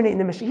 he's urinating in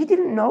the masjid. He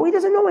didn't know, he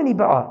doesn't know any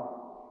better.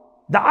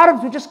 The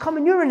Arabs would just come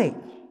and urinate.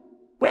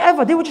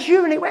 Wherever, they would just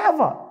urinate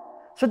wherever.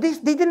 So they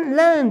didn't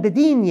learn the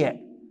deen yet.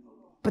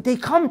 But they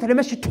come to the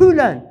masjid to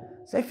learn.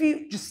 So if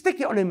you just stick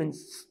it on him and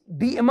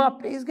beat him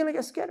up, he's going to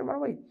get scared and run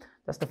away.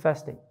 That's the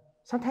first thing.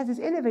 Sometimes his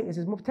innovators,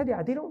 his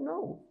mubtadi'ah, they don't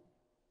know.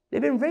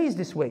 They've been raised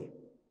this way.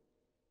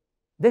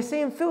 They're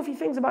saying filthy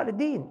things about the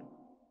deen.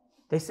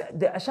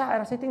 The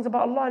Ash'ari say things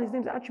about Allah and His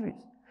names and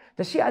attributes.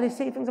 The Shia, they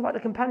say things about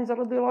the companions of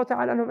radiallahu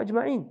ta'ala anhum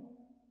ajma'een.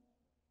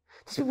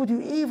 These people do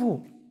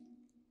evil.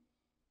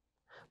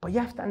 But you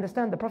have to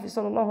understand, the Prophet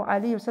sallallahu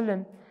alayhi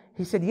wasallam,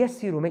 he said,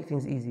 yassiru, make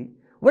things easy.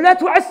 وَلَا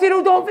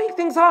تُعَسِّرُوا, don't make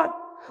things hard.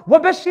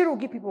 وَبَشِّرُوا,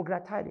 give people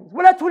glad tidings.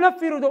 وَلَا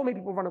تُنَفِّرُوا, don't make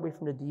people run away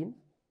from the deen.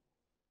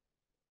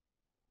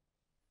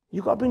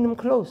 You got to bring them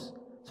close.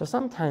 So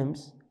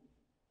sometimes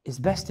it's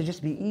best to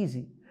just be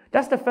easy.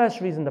 That's the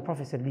first reason the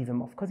Prophet said leave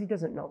him off, because he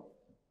doesn't know.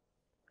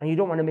 And you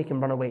don't want to make him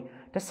run away.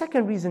 The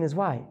second reason is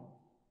why.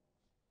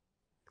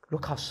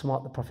 Look how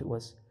smart the Prophet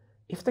was.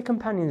 If the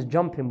companions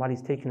jump him while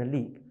he's taking a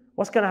leak,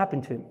 what's going to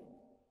happen to him?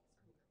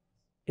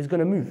 He's going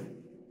to move.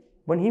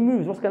 When he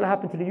moves, what's going to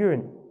happen to the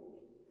urine?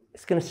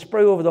 It's going to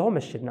spray over the whole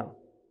masjid now.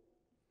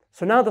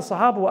 So now the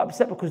Sahaba were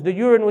upset because the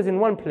urine was in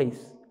one place.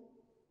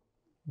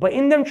 But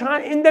in them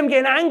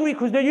getting angry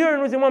because the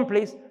urine was in one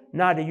place,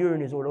 now the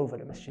urine is all over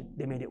the masjid.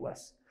 They made it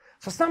worse.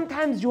 So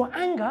sometimes your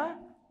anger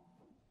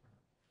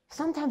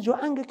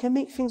can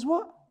make things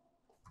what?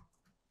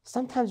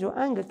 Sometimes your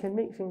anger can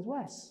make things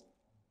worse.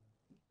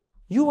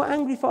 You were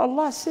angry for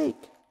Allah's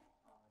sake.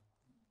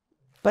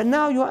 But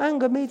now your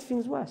anger made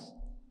things worse.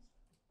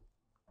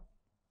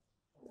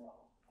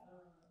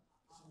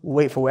 We'll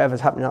wait for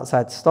whatever's happening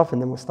outside to stop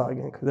and then we'll start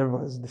again because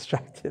everyone's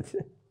distracted.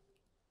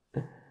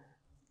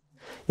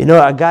 You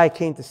know, a guy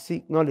came to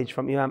seek knowledge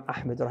from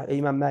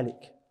Imam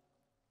Malik.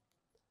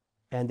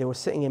 And they were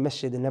sitting in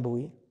Masjid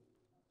al-Nabawi.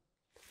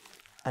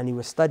 And he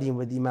was studying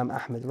with Imam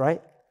Ahmad,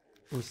 right?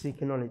 He was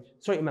seeking knowledge.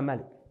 Sorry, Imam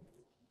Malik.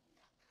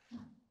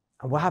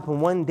 And what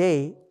happened one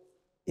day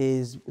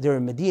is they're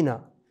in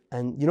Medina.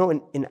 And you know,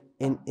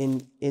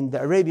 in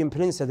the Arabian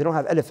Peninsula, they don't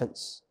have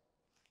elephants.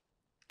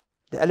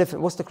 The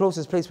elephant, what's the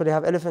closest place where they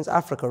have elephants?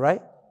 Africa,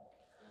 right?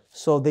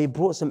 So they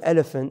brought some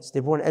elephants. They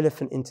brought an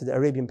elephant into the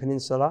Arabian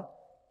Peninsula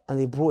and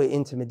they brought it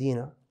into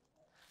Medina.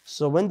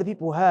 So when the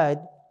people heard,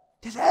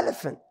 there's an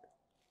elephant,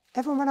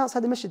 everyone ran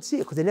outside the masjid to see it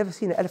because they'd never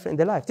seen an elephant in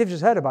their life. They've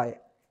just heard about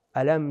it.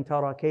 أَلَمْ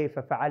تَرَ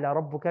كَيْفَ فَعَلَ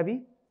رَبُّكَ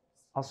بِي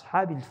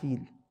أَصْحَابِ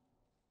الْفِيلِ.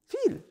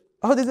 Feel.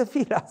 Oh, there's a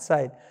feel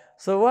outside.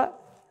 So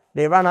what?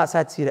 They ran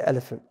outside to see the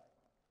elephant.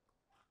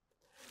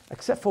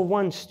 Except for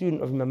one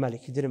student of Imam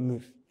Malik, he didn't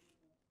move.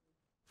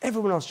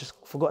 Everyone else just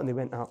forgot and they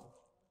went out.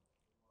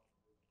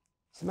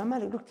 So Imam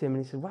Malik looked at him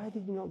and he said, why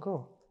did you not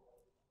go?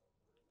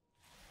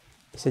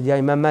 He said, yeah,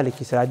 Imam Malik,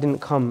 he said, I didn't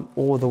come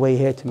all the way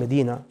here to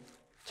Medina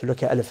to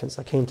look at elephants.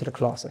 I came to the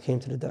class, I came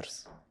to the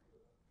dars.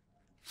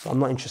 So I'm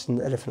not interested in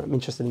the elephant, I'm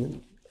interested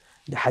in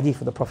the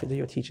hadith of the Prophet that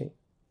you're teaching.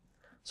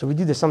 So we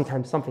do this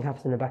sometimes, something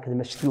happens in the back of the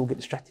masjid, we all get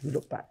distracted, we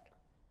look back.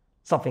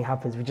 Something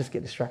happens, we just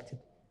get distracted.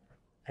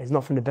 And it's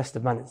not from the best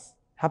of manners.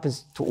 It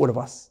happens to all of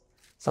us,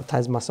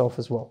 sometimes myself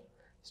as well.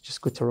 It's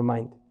just good to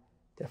remind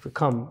that if we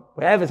come,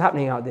 whatever's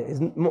happening out there is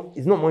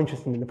not more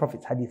interesting than the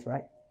Prophet's hadith,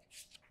 right?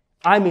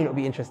 I may not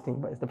be interesting,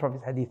 but it's the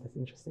Prophet's hadith that's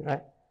interesting,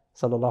 right?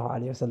 Sallallahu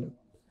alayhi wasallam.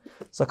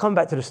 So come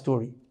back to the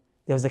story.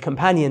 There was a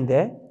companion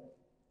there,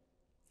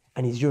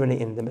 and he's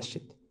urinating in the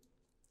masjid.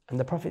 And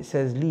the Prophet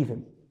says, leave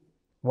him.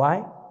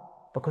 Why?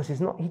 Because he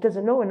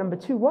doesn't know. And number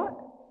two, what?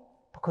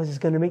 Because it's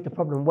going to make the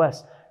problem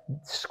worse.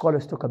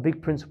 Scholars took a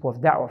big principle of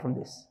da'wah from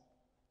this,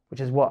 which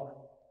is what?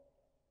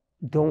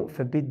 Don't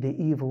forbid the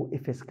evil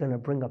if it's going to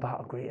bring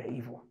about a greater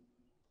evil.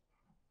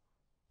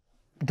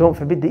 Don't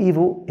forbid the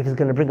evil if it's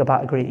going to bring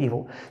about a greater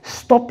evil.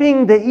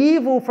 Stopping the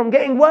evil from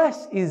getting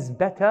worse is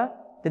better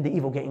than the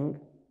evil getting.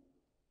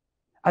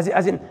 As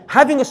in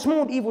having a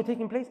small evil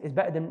taking place is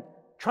better than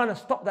trying to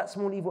stop that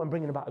small evil and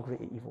bringing about a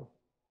greater evil.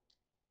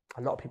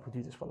 A lot of people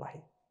do this, wallahi.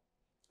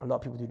 A lot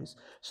of people do this.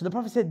 So the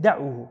Prophet said,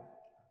 دَعُوهُ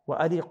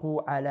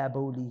وَأَرِقُوا عَلَى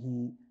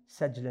بَوْلِهِ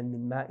سَجْلًا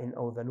مِنْ مَاءٍ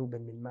أَوْ ذَنُوبًا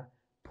مِنْ مَاءٍ.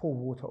 Pour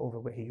water over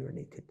where he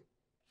urinated.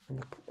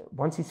 And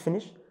once he's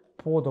finished,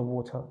 pour the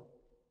water.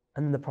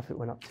 And then the Prophet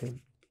went up to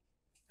him.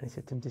 And he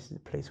said to him, this is the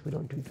place, we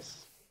don't do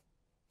this.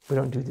 We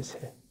don't do this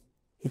here.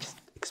 He just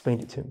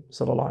explained it to him,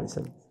 sallallahu alayhi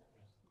wa sallam.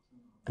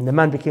 And the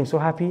man became so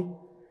happy.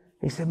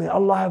 He said, may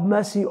Allah have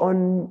mercy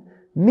on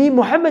me,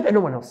 Muhammad, and no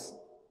one else.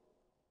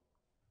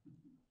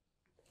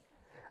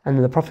 And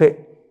then the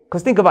Prophet,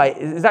 because think about it,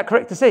 is that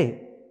correct to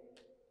say?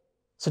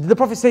 So did the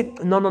Prophet say,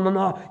 no,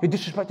 you're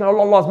disrespecting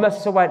Allah, Allah's mercy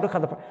so wide. Look how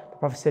the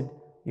Prophet said,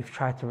 you've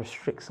tried to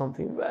restrict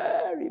something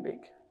very big.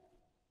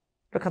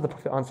 Look how the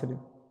Prophet answered him.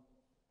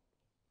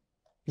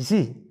 You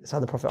see, that's how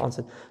the Prophet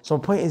answered. So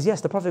my point is,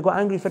 yes, the Prophet got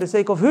angry for the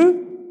sake of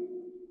who?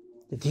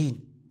 The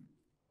deen.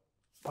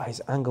 But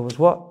his anger was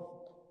what?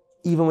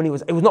 Even when it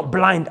was not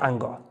blind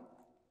anger.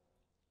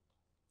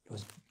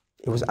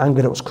 It was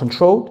anger that was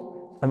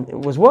controlled. And it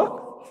was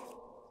what?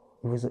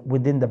 It was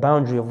within the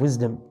boundary of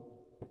wisdom.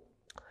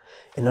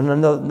 In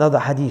another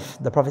hadith,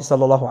 the Prophet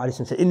sallallahu alaihi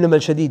wasallam said, إِنَّمَا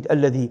الشَّدِيدُ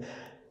الَّذِي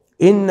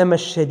إِنَّمَا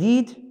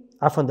الشَّدِيدُ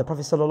عفوا, the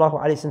Prophet sallallahu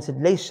alaihi wasallam said,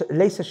 لَيْسَ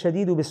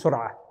الشَّدِيدُ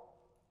بِالسُّرْعَةِ.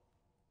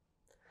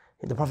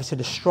 The Prophet said,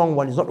 the strong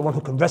one is not the one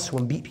who can wrestle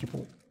and beat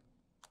people.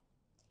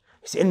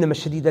 He said, إِنَّمَا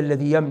الشَّدِيدُ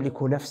الَّذِي يَمْلِكُ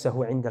نَفْسَهُ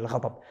عِنْدَ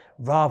الْغَضَبِ.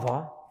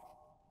 Rather,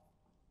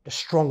 the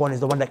strong one is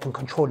the one that can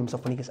control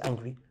himself when he gets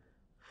angry.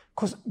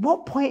 Because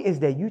what point is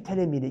there you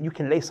telling me that you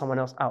can lay someone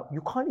else out?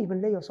 You can't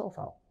even lay yourself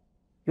out.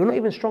 You're not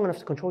even strong enough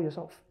to control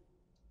yourself.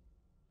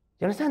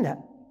 You understand that?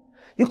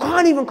 You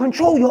can't even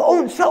control your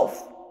own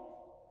self.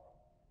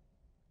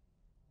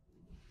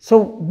 So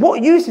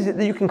what use is it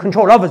that you can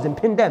control others and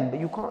pin them, but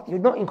you can't? You're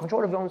not in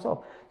control of your own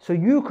self. So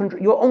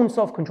your own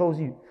self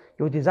controls you.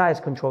 Your desires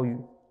control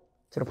you.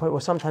 To the point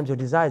where sometimes your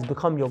desires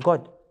become your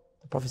God.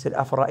 The Prophet said,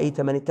 أَفَرَأَيْتَ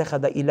مَنِ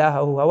اتَّخَذَ إِلَهَهُ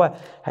هَوَاهُ.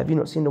 Have you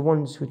not seen the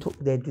ones who took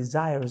their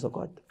desire as a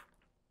God?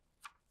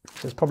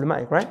 So it's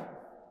problematic, right?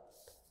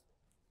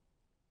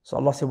 So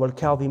Allah said,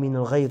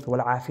 وَالْكَاظِمِينَ الْغَيْظِ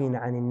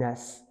وَالْعَافِينَ عَنِ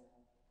النَّاسِ.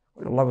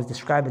 When Allah was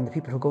describing the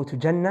people who go to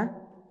Jannah,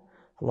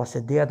 Allah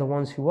said, they are the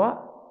ones who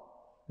what?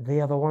 They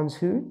are the ones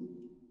who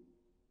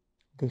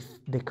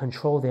they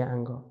control their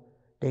anger,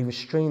 they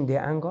restrain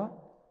their anger,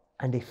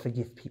 and they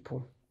forgive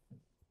people.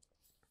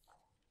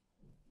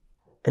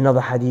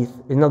 Another hadith,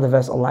 another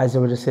verse, Allah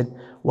Azza wa Jalla said,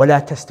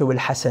 وَلَا تَسْتَوِ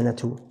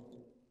الْحَسَنَةُ.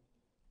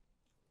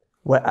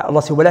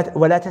 Allah said,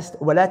 وَلَا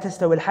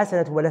تَسْتَوِ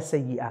الْحَسَنَةُ وَلَا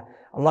السَّيِّئَةُ.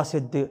 Allah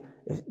said,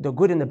 the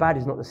good and the bad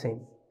is not the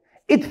same.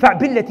 إِدْفَعْ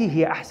بِالَّتِي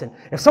هِيَ أَحْسَنُ.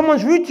 If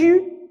someone's rude to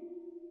you,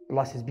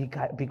 Allah says, be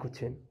good to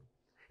him.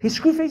 He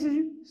screw faces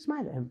you,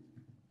 smile at him.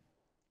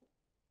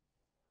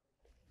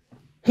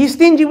 He's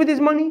stingy with his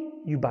money,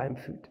 you buy him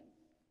food.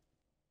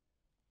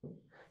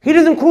 He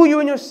doesn't call you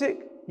when you're sick,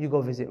 you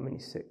go visit him when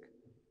he's sick.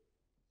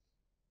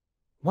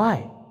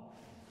 Why?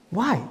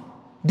 Why?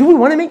 Do we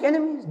want to make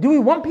enemies? Do we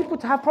want people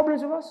to have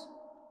problems with us?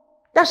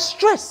 That's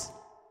stress.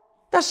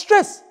 That's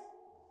stress.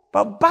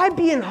 But by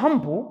being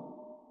humble,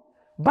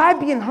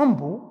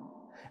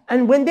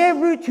 and when they're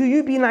rude to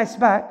you, be nice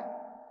back,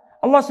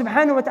 Allah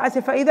subhanahu wa ta'ala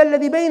said, فَإِذَا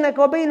الَّذِي بَيْنَكَ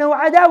وَبَيْنَهُ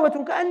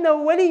عَدَاوَةٌ كَأَنَّهُ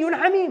وَلِيٌّ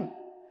حَمِيمٌ.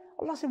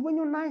 Allah said, when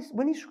you're nice,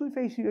 when he screw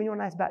face you and you're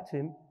nice back to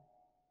him,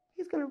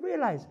 he's going to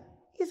realize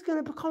he's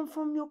going to become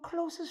from your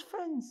closest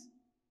friends.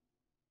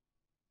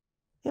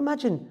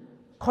 Imagine,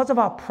 because of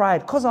our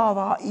pride, because of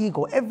our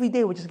ego, every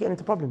day we're just getting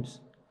into problems.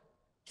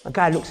 A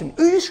guy looks at me,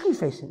 who are you screw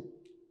facing?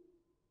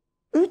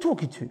 Who are you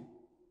talking to?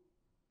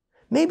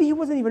 Maybe he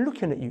wasn't even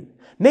looking at you.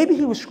 Maybe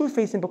he was screw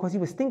facing because he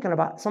was thinking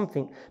about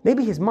something.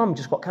 Maybe his mum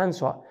just got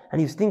cancer and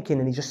he was thinking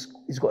and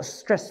he's got a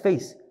stressed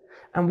face.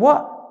 And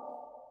what?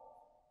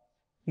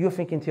 You're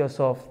thinking to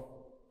yourself,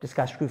 this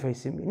guy's screw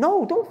facing me.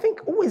 No, don't think,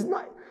 oh, it's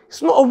not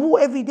a war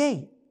every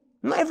day.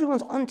 Not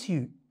everyone's onto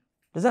you.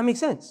 Does that make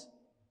sense?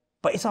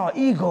 But it's our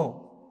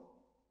ego.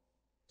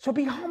 So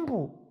be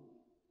humble.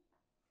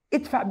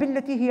 Idfa'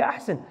 billati hiya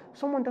ahsan.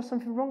 Someone does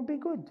something wrong, be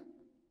good.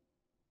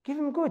 Give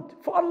him good.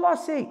 For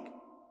Allah's sake.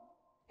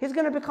 He's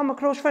going to become a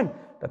close friend.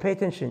 But pay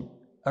attention.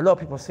 A lot of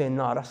people are saying,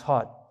 nah, that's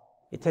hard.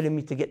 You're telling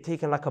me to get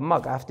taken like a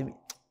mug.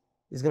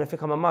 He's going to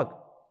become a mug.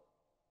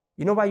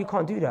 You know why you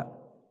can't do that?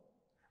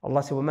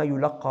 Allah said, وَمَا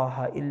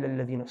يُلَقَّاهَا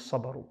إِلَّا الَّذِينَ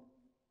صَبَرُوا.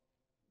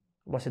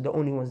 Allah said, the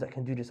only ones that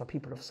can do this are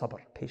people of sabr,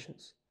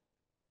 patience.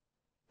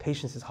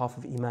 Patience is half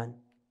of Iman.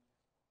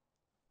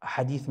 A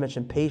hadith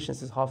mentioned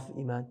patience is half of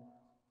Iman.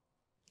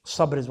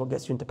 Sabr is what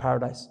gets you into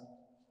paradise.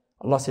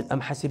 Allah said,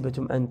 أَمْ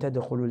حَسِبَتُمْ أَن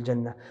تَدْخُلُوا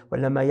الْجَنَّةَ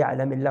وَلَمَّا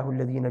يَعْلَمِ اللَّهُ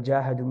الَّذِينَ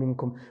جَاهَدُوا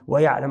مِنْكُمْ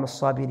وَيَعْلَمَ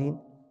الصَّابِرِينَ.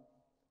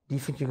 Do you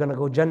think you're going to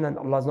go Jannah and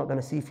Allah's not going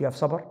to see if you have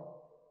sabr?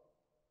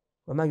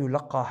 وَمَا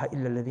يُلَقَّاهَا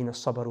إِلَّا الَّذِينَ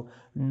صَبَرُوا.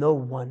 No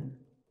one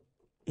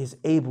is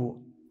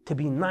able to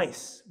be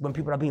nice when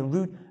people are being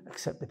rude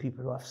except the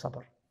people who have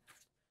sabr.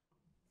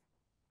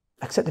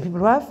 Except the people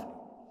who have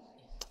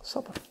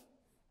sabr.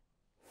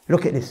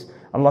 Look at this.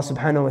 Allah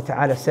subhanahu wa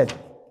ta'ala said,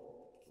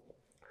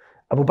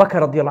 Abu Bakr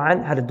radiallahu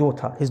anh had a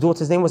daughter. His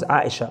daughter's name was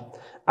Aisha.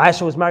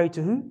 Aisha was married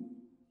to who?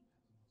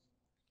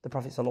 The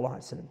Prophet sallallahu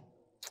alaihi wasallam.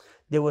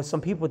 There were some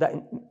people that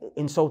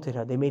insulted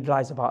her. They made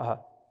lies about her.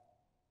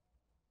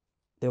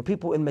 There were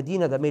people in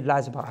Medina that made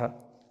lies about her.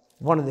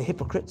 One of the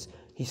hypocrites,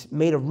 he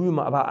made a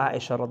rumor about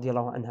Aisha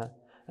radiallahu anha,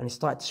 and it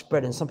started to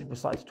spread, and some people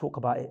started to talk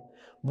about it.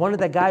 One of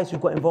the guys who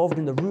got involved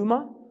in the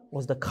rumor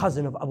was the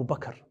cousin of Abu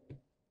Bakr.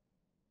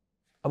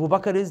 Abu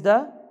Bakr is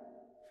the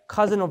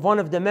cousin of one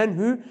of the men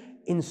who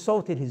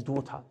insulted his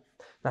daughter.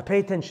 Now pay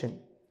attention.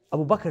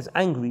 Abu Bakr is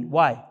angry.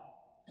 Why?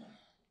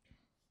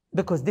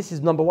 Because this is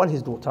number one,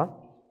 his daughter.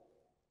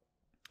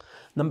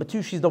 Number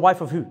two, she's the wife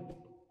of who?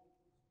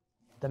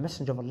 The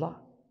Messenger of Allah.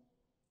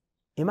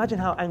 Imagine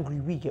how angry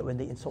we get when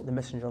they insult the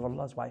Messenger of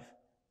Allah's wife.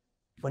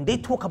 When they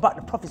talk about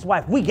the Prophet's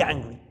wife, we get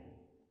angry.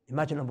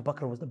 Imagine Abu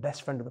Bakr was the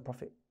best friend of the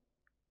Prophet.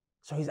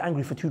 So he's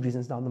angry for two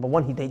reasons now. Number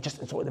one, they just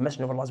insulted the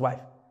Messenger of Allah's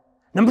wife.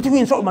 Number two, he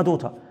insulted my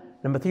daughter.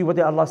 Number three, what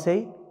did Allah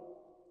say?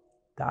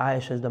 That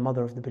Aisha is the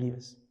mother of the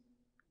believers.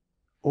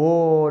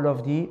 All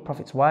of the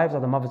Prophet's wives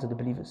are the mothers of the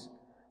believers.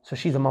 So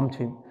she's a mum to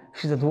him,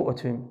 she's a daughter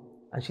to him,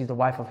 and she's the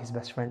wife of his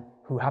best friend,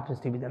 who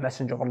happens to be the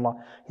Messenger of Allah.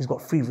 He's got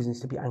three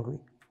reasons to be angry.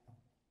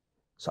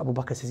 So Abu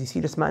Bakr says, you see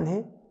this man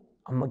here?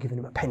 I'm not giving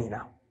him a penny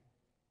now.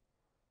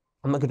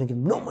 I'm not going to give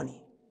him no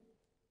money.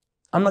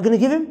 I'm not going to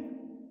give him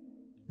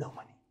no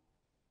money.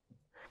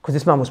 Because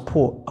this man was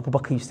poor. Abu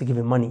Bakr used to give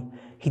him money.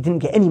 He didn't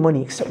get any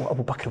money except what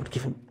Abu Bakr would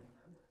give him.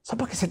 So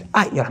Abu Bakr said,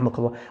 Ya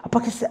Rahmakallah. Abu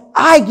Bakr said,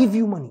 I give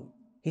you money.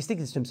 He's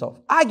thinking to himself,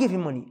 I give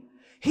him money.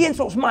 He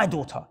insults my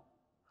daughter,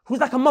 who's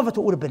like a mother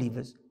to all the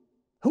believers.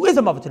 who is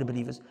a mother to the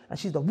believers, and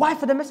she's the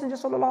wife of the Messenger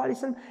sallallahu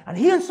alaihi wasallam, and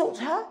he insults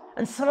her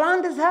and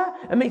slanders her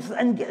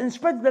and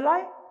spreads the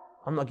lie,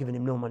 I'm not giving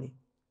him no money.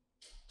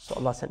 So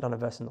Allah sent down a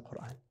verse in the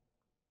Quran.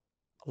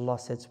 Allah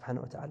said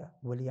subhanahu wa ta'ala,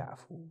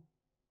 وَلْيَعْفُوا.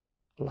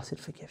 Allah said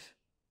forgive.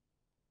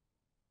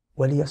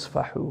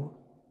 وَلْيَصْفَحُوا.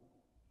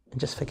 And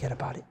just forget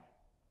about it.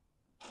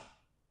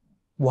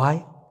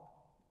 Why?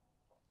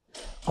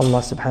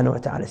 Allah subhanahu wa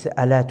ta'ala said,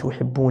 أَلَا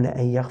تُحِبُّونَ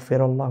أَن يَغْفِرَ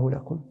اللَّهُ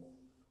لَكُمْ.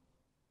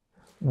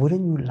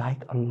 Wouldn't you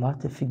like Allah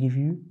to forgive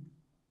you?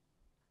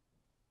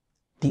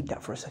 Deep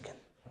that for a second.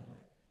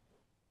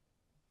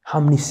 How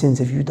many sins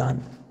have you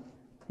done?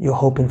 You're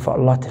hoping for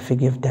Allah to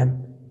forgive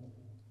them.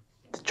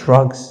 The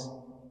drugs,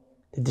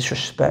 the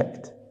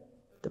disrespect,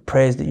 the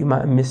prayers that you might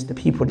have missed, the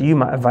people that you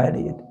might have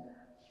violated.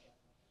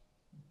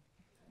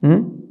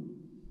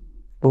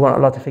 We want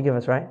Allah to forgive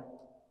us, right?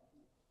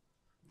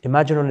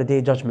 Imagine on the Day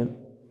of Judgment,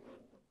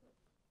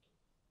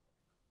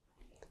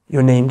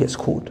 your name gets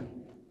called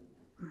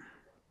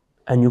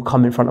and you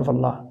come in front of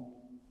Allah.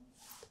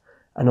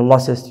 And Allah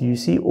says to you,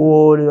 see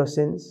all your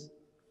sins?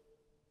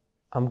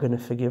 I'm going to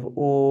forgive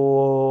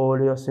all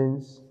your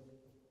sins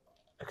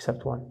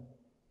except one.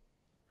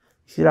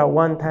 You see that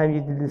one time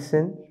you did this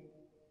sin?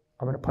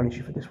 I'm going to punish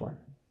you for this one.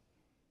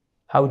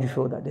 How would you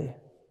feel that day?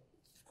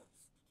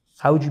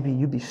 How would you be?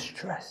 You'd be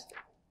stressed.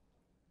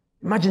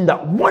 Imagine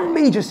that one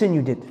major sin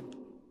you did.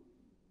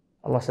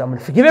 Allah said, I'm going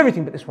to forgive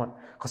everything but this one.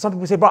 Because some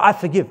people say, bro, I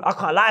forgive. I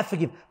can't lie, I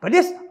forgive. But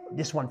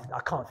this one, I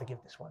can't forgive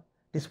this one.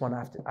 This one, I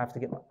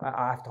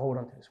have to hold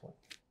on to this one.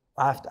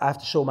 I have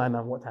to show my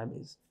man what time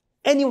it is.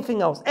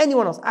 Anyone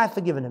else, I've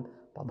forgiven him.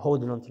 But I'm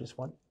holding on to this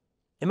one.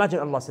 Imagine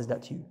Allah says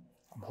that to you.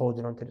 I'm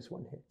holding on to this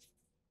one here.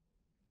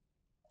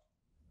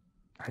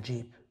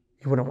 Ajib.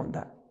 You wouldn't want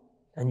that.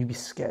 And you'd be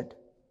scared.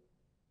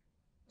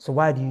 So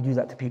why do you do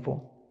that to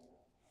people?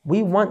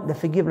 We want the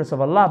forgiveness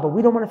of Allah, but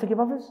we don't want to forgive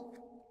others.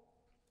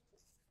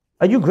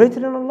 Are you greater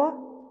than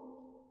Allah?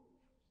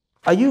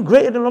 Are you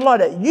greater than Allah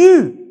that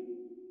you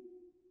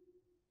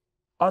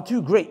are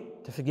too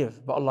great to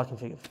forgive, but Allah can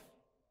forgive?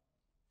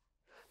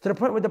 To the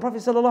point where the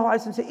Prophet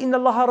ﷺ said, Inna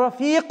Allah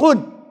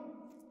rafiqun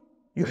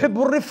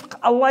yuhibbu rifq.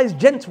 Allah is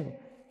gentle.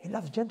 He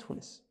loves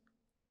gentleness.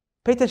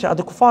 Pay attention. Are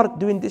the kuffar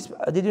doing this?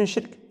 Are they doing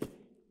shirk?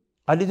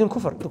 Are they doing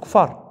kufr? The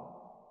kuffar.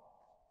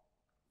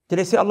 Did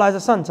they say Allah is a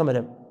son? Some of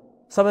them.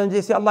 Some of them,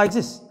 they say Allah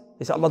exists.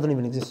 They say Allah doesn't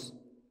even exist.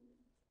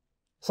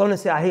 Some of them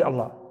say, I hate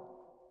Allah.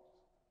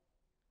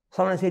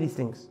 Some of them say these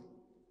things.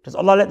 Does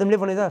Allah let them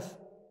live on His earth?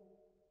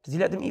 Does He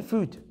let them eat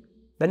food?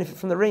 Benefit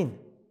from the rain?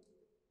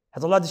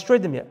 Has Allah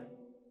destroyed them yet?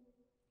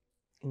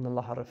 Inna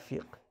Allah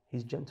rafiq.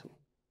 He's gentle.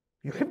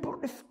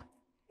 Yuhibbu rifq.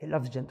 He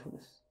loves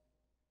gentleness.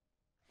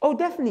 Oh,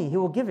 definitely, He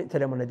will give it to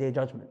them on the Day of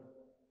Judgment.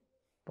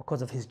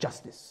 Because of His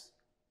justice.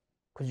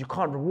 Because you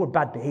can't reward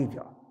bad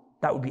behavior.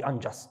 That would be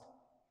unjust.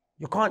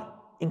 You can't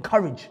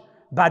encourage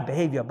bad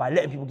behavior by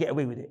letting people get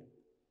away with it.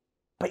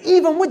 But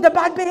even with the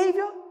bad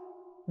behavior,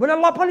 when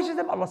Allah punishes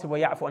them, Allah says,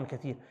 وَيَعْفُ عَنْ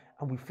كَثِيرٌ.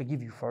 And we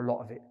forgive you for a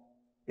lot of it.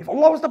 If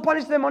Allah was to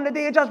punish them on the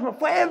Day of Judgment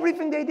for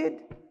everything they did,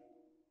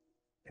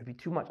 it would be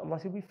too much. Allah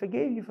said, we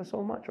forgave you for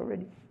so much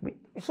already.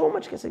 So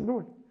much gets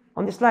ignored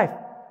on this life.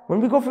 When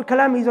we go through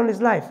calamities on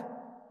this life,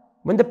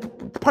 when the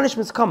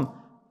punishments come,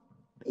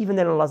 even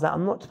then Allah's like,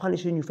 I'm not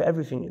punishing you for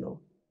everything, you know.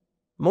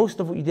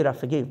 Most of what you did, I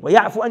forgave.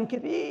 وَيَعْفُ عَنْ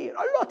كَثِيرٌ.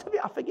 A lot of it,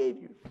 I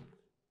forgave you.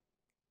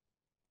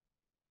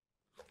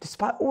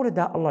 Despite all of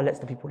that, Allah lets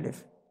the people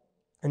live.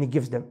 And He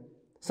gives them.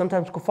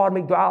 Sometimes kuffar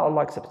make dua,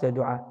 Allah accepts their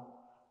dua.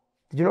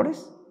 Did you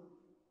notice?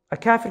 A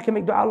kafir can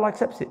make dua, Allah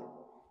accepts it.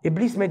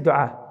 Iblis made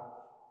dua.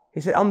 He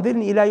said,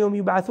 أَنظِرْنِي إِلَى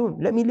يَوْمِ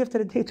يُبْعَثُونَ. Let me live to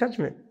the Day of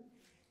Judgment.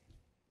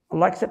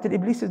 Allah accepted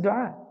Iblis'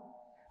 dua.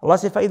 Allah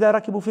said, فَإِذَا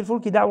رَكِبُوا فِي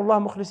الْفُلْكِ دَعُوا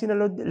اللَّهَ مُخْلِصِينَ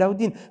لَهُ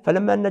الدِّينَ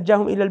فَلَمَّا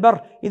نَجَّاهُمْ إِلَى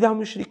الْبَرِّ إِذَا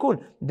هُمْ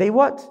يُشْرِكُونَ. They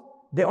what?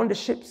 They're on the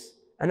ships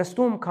and a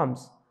storm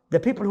comes. The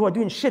people who are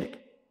doing shirk,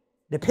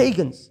 the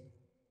pagans,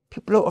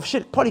 people of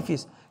shirk,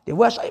 polytheists, they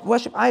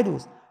worship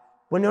idols.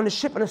 When they're on the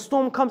ship and a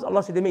storm comes,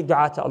 Allah said they make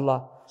dua to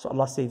Allah. So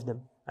Allah saves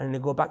them. And then they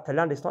go back to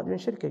land, they start doing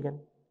shirk again.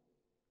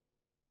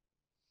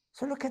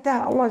 So look at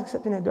that, Allah is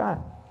accepting their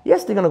dua.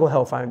 Yes, they're going to go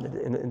hellfire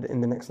in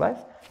the next life.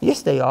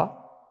 Yes, they are.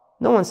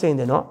 No one's saying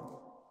they're not.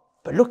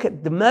 But look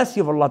at the mercy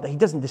of Allah that He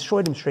doesn't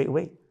destroy them straight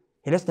away.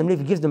 He lets them live.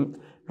 He gives them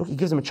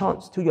a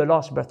chance to your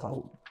last breath.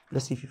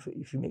 Let's see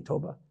if you make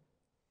tawbah.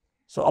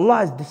 So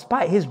Allah is,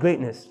 despite His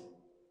greatness,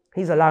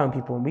 He's allowing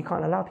people, and we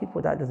can't allow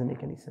people. That doesn't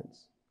make any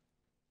sense.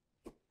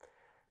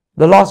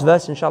 The last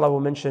verse, inshallah, we'll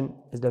mention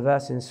is the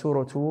verse in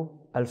Surah 2,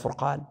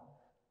 Al-Furqan.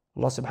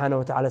 Allah subhanahu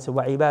wa ta'ala said,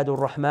 وَعِبَادُ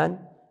الرَّحْمَنِ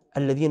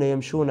الَّذِينَ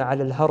يَمْشُونَ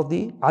عَلَى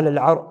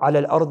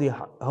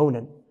الْأَرْضِ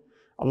هَوْنًا.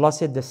 Allah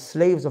said, the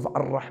slaves of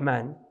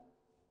Ar-Rahman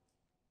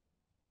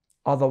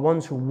are the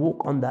ones who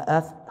walk on the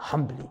earth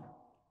humbly.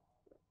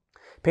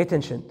 Pay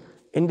attention.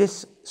 In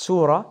this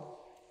surah,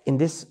 in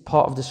this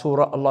part of the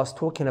surah, Allah is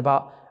talking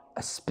about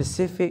a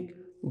specific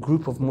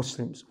group of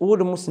Muslims. All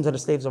the Muslims are the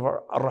slaves of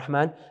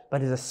Ar-Rahman, but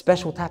there's a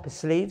special type of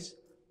slaves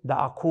that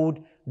are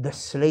called the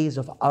slaves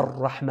of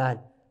Ar-Rahman.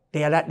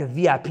 They are like the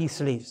VIP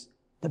slaves,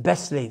 the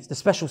best slaves, the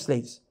special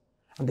slaves.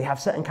 And they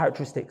have certain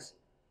characteristics.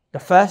 The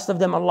first of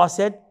them, Allah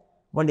said,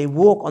 when they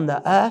walk on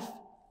the earth,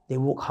 they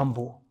walk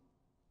humble.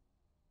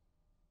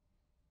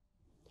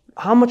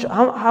 How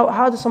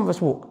do some of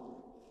us walk?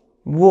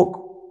 We walk,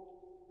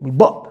 we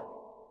bop,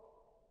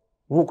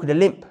 we walk with a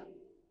limp,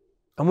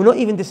 and we're not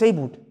even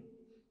disabled.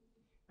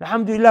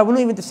 Alhamdulillah, we're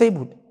not even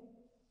disabled,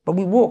 but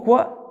we walk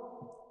what?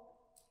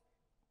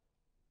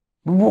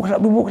 We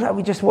walk like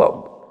we just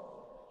what?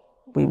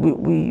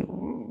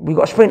 We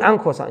got a sprained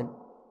ankle or something.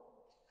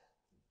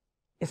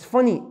 It's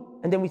funny,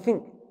 and then we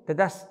think that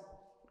that's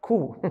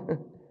cool.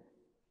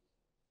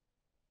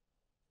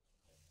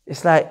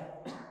 It's like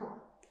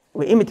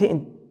we're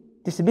imitating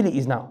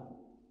disabilities now.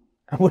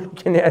 And we're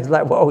looking at it as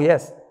like, well, oh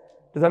yes.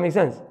 Does that make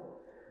sense?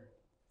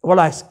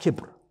 Wallah, it's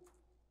kibr.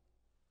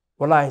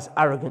 Wallah, it's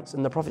arrogance.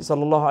 And the Prophet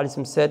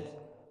ﷺ said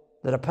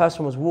that a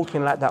person was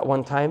walking like that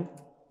one time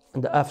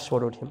and the earth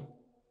swallowed him.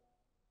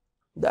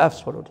 The earth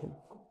swallowed him.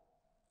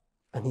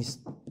 And he's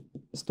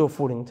still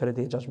falling to the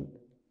day of judgment.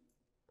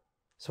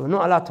 So we're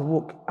not allowed to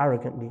walk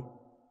arrogantly.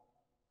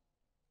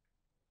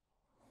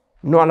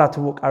 We're not allowed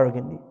to walk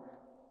arrogantly.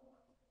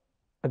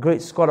 A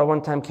great scholar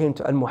one time came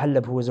to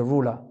Al-Muhallab, who was a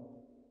ruler.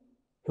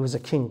 He was a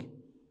king,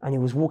 and he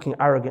was walking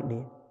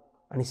arrogantly.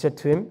 And he said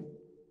to him,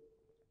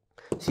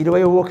 see the way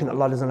you're walking,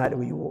 Allah doesn't like the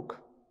way you walk.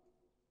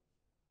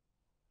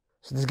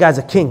 So this guy's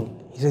a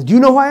king. He says, do you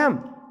know who I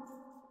am?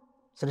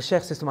 So the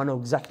Shaykh says to him, I know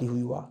exactly who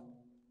you are.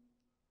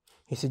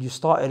 He said, you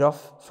started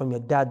off from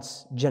your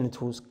dad's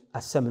genitals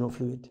as seminal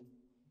fluid.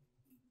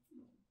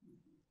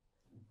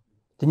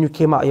 Then you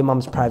came out of your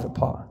mum's private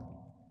part.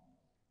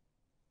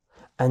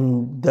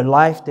 And the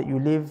life that you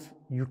live,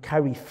 you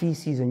carry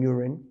feces and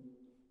urine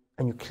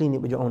and you clean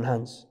it with your own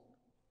hands.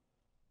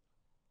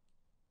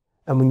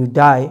 And when you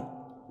die,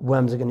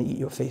 worms are going to eat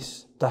your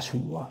face. That's who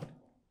you are.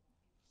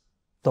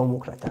 Don't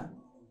walk like that.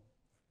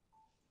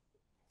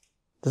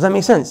 Does that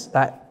make sense?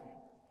 Like,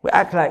 we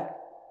act like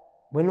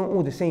we're not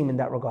all the same in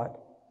that regard.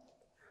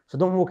 So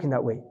don't walk in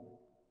that way.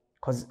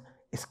 Because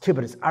it's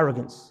kibr, it's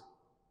arrogance.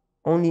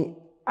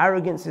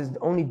 Arrogance is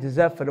only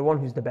deserved for the one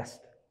who's the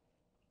best.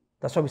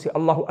 That's why we say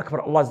Allahu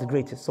Akbar, Allah is the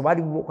greatest. So why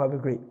do we walk like we're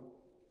great?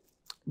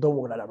 Don't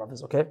walk like that,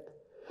 brothers, okay?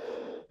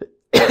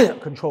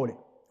 Control it.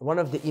 One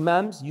of the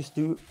Imams used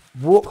to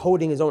walk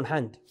holding his own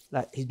hand.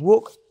 Like he'd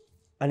walk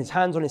and his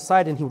hand's on his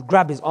side and he would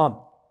grab his arm.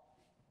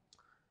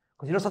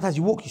 Because you know sometimes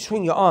you walk, you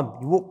swing your arm.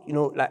 You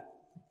walk, like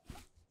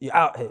you're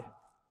out here.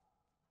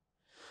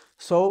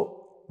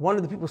 So one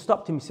of the people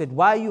stopped him. He said,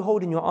 why are you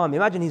holding your arm?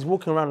 Imagine he's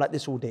walking around like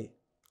this all day.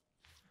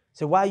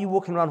 So why are you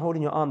walking around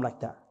holding your arm like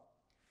that?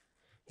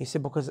 He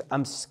said, because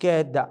I'm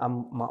scared that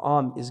my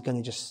arm is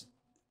going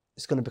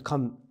to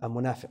become a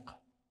munafiq.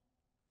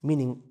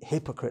 Meaning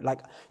hypocrite. Like,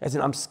 as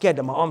in I'm scared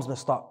that my arm's going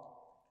to start,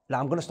 like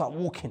I'm going to start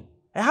walking.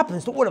 It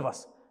happens to all of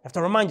us. You have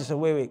to remind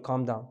yourself, wait,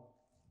 calm down.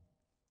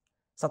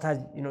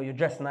 Sometimes, you're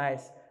dressed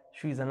nice,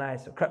 shoes are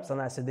nice, your crepes are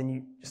nice, and then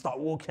you start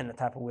walking a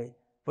type of way.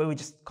 Wait,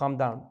 just calm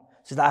down.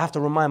 So that I have to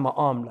remind my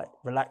arm, like,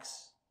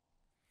 relax.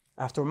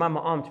 I have to remind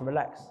my arm to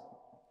relax.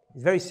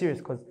 It's very serious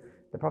because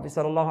the Prophet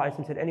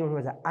ﷺ said, anyone who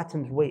has an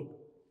atom's weight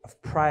of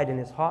pride in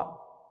his heart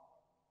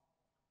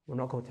will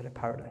not go to the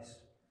paradise.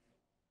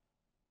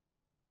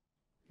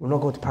 Will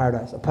not go to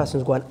paradise. A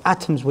person's got an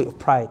atom's weight of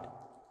pride.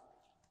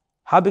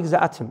 How big is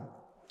the atom?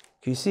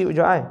 Can you see it with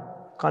your eye?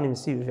 You can't even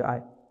see it with your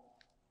eye.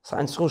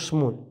 Something so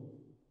small.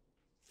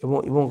 It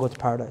won't go to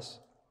paradise.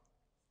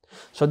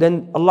 So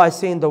then Allah is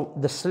saying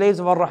the slaves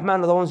of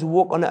Ar-Rahman are the ones who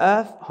walk on the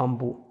earth,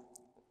 humble.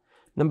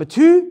 Number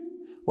 2,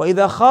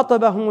 وَإِذَا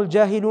خَاطَبَهُمُ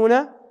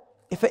الْجَاهِلُونَ.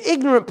 If an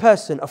ignorant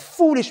person, a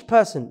foolish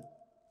person,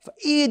 if an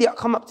idiot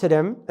come up to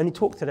them and he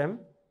talk to them,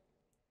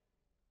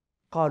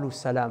 قَالُوا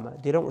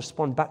سَلَامًا. They don't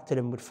respond back to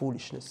them with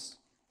foolishness.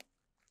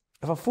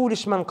 If a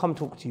foolish man come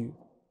talk to you,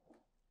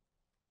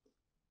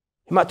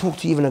 he might talk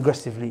to you even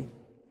aggressively.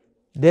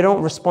 They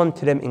don't respond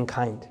to them in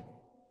kind.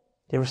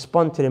 They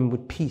respond to them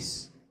with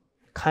peace,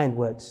 kind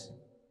words.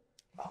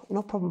 Oh,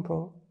 no problem,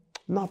 bro.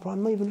 No, bro,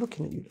 I'm not even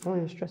looking at you. I'm not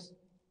even stressed.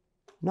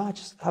 No,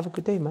 just have a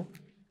good day, man.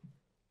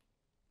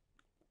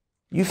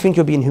 You think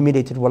you're being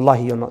humiliated,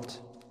 wallahi you're not.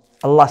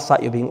 Allah's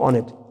sight you're being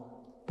honored.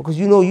 Because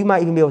you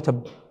might even be able to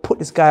put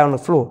this guy on the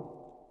floor.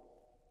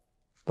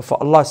 But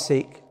for Allah's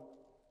sake,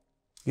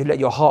 you let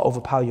your heart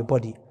overpower your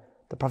body.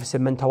 The Prophet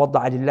said, "Man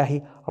tawadda'a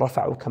lillahi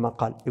rafa'u kama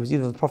qal." It was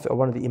either the Prophet or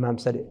one of the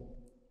Imams said it.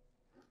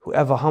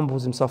 Whoever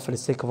humbles himself for the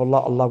sake of Allah,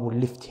 Allah will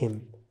lift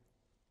him.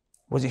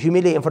 Was it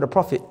humiliating for the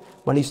Prophet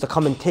when he used to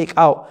come and take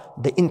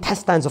out the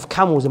intestines of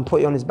camels and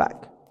put it on his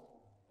back?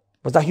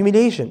 Was that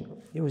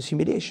humiliation? It was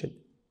humiliation.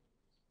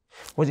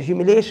 Was it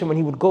humiliation when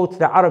he would go to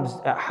the Arabs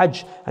at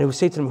Hajj and he would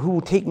say to them, who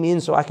will take me in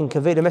so I can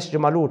convey the message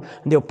of my Lord?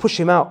 And they would push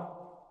him out.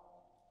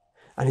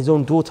 And his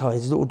own daughter,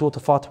 his little daughter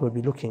Fatima would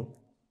be looking.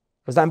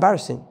 Was that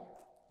embarrassing?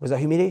 Was that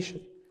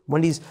humiliation?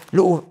 When these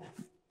little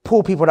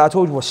poor people that I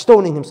told you were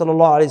stoning him,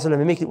 sallallahu alayhi wa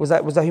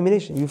sallam, was that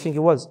humiliation? You think it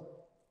was?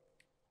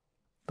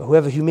 But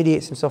whoever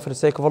humiliates himself for the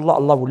sake of Allah,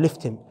 Allah will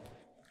lift him.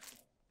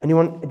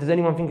 Does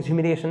anyone think it's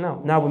humiliation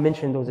now? Now we're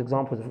mentioning those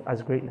examples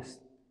as greatness.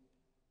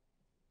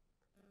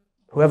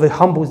 Whoever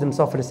humbles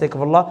himself for the sake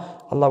of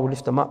Allah, Allah will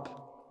lift them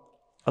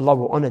up. Allah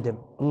will honor them.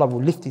 Allah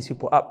will lift these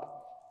people up.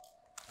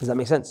 Does that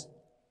make sense?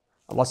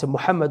 Allah said,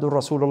 Muhammadur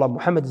Rasulullah.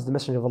 Muhammad is the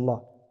messenger of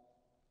Allah.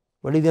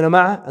 وَالَّذِينَ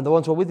مَعَهُ, and the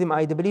ones who are with him,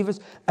 i.e. the believers,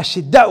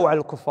 أَشِدَّاءُ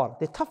عَلَى الْكُفَّارِ,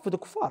 they're tough with the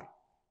kuffar.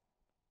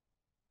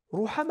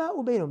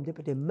 رُحَمَاءُ بَيْنَهُم,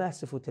 but they're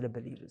merciful to the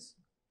believers.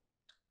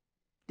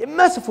 They're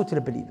merciful to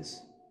the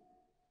believers.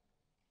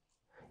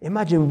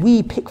 Imagine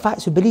we pick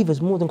fights with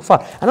believers more than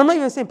kuffar. And I'm not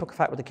even saying pick a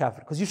fight with the kafir,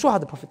 because you saw how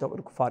the Prophet dealt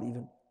with the kuffar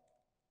even.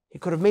 He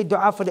could have made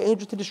dua for the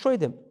angel to destroy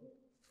them.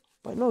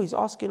 But no, he's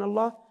asking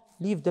Allah,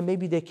 leave them,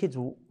 maybe their kids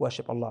will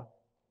worship Allah.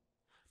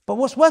 But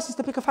what's worse is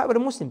to pick a fight with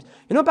the Muslims.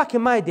 You know, back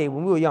in my day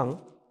when we were young,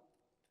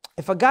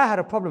 if a guy had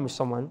a problem with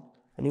someone,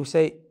 and he would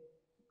say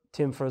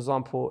to him, for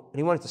example, and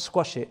he wanted to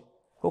squash it,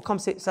 he'll come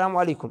say,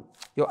 Assalamu alaikum.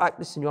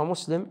 Listen, you're a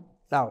Muslim,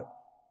 allow it.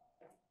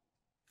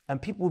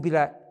 And people will be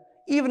like,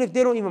 even if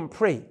they don't even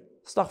pray,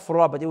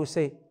 astaghfirullah, but they will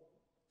say,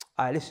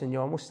 listen,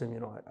 you're a Muslim, you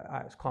know,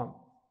 it's calm.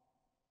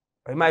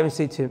 Or he might even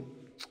say to him,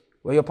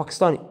 well, you're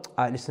Pakistani.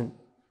 Listen,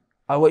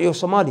 well, you're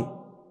Somali.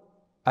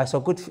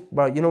 So good,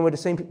 bro, you know, we're the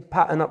same people,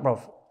 pattern up,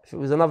 bro. If it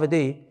was another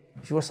day,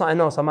 if it was something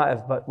else, I might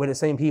have, but we're the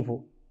same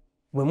people.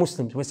 We're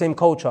Muslims, we're same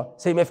culture,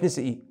 same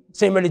ethnicity,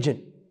 same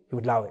religion. He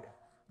would allow it.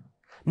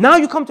 Now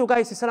you come to a guy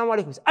and say, Salaam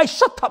alaikum.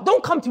 Shut up,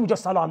 don't come to me with your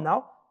salam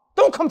now.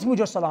 Don't come to me with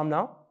your salam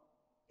now.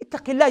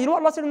 Ittaqillah. You know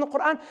what Allah said in the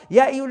Quran?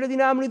 Ya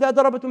ayyuhalladhina amanu idha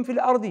darabatum fil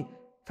ardi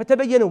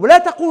fatabayyanu wa la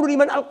taqulu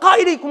liman alqa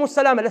ilaykum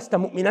as-salam lasta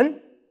mu'minan.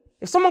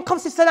 If someone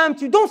comes to salam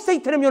to you, don't say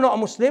to them you're not a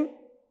Muslim. If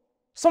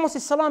someone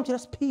says salam to you,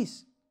 that's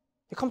peace.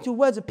 They come to you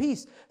words of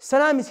peace.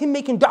 Salam is him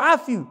making dua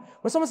for you.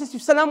 When someone says to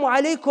you, Salamu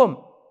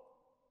alaikum,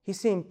 he's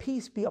saying,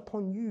 peace be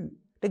upon you.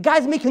 The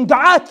guy's making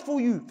dua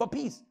for you, for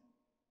peace.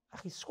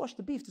 He squashed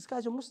the beef. This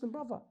guy's your Muslim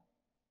brother.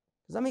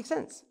 Does that make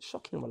sense?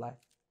 Shocking, wallahi.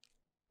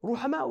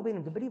 Ruhama'u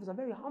bainahum. The believers are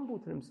very humble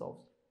to themselves.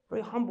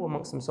 Very humble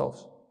amongst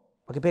themselves.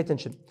 Okay, pay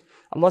attention.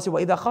 Allah said,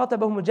 وَإِذَا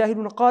خَاطَبَهُمُ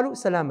الْجَاهِلُونَ قَالُوا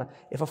سَلَامًا.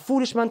 If a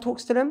foolish man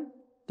talks to them,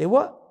 they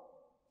what?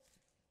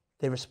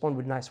 Respond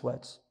with nice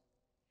words.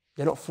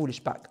 They're not foolish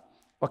back.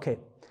 Okay.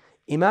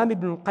 Imam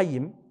Ibn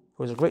al-Qayyim,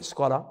 who is a great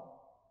scholar,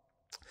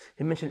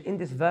 he mentioned in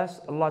this verse,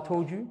 Allah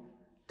told you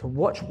to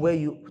watch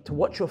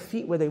your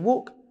feet where they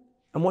walk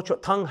and watch your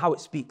tongue how it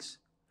speaks.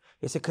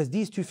 He said, because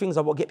these two things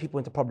are what get people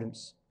into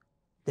problems.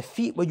 The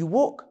feet where you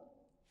walk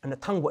and the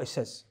tongue what it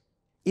says.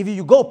 Either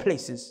you go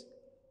places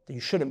that you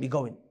shouldn't be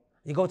going.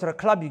 You go to the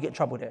club, you get in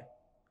trouble there.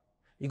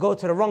 You go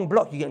to the wrong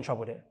block, you get in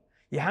trouble there.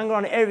 You hang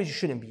around the areas you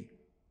shouldn't be.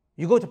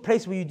 You go to a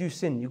place where you do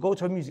sin. You go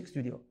to a music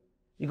studio.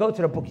 You go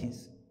to the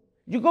bookies.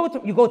 You go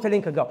to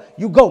link a girl.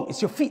 You go.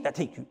 It's your feet that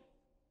take you.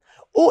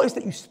 Or it's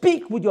that you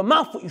speak with your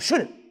mouth what you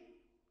shouldn't.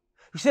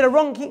 You say the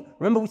wrong thing.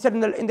 Remember we said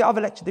in the other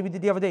lecture that we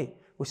did the other day,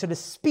 we said the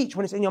speech,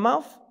 when it's in your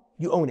mouth,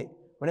 you own it.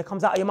 When it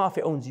comes out of your mouth,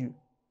 it owns you.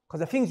 Because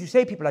the things you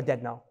say, people are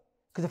dead now.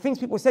 Because the things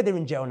people said, they're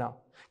in jail now.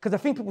 Because the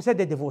things people said,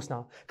 they're divorced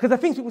now. Because the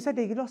things people said,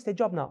 they lost their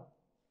job now.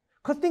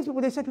 Because things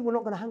they said, people are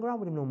not going to hang around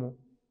with him no more.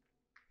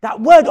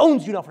 That word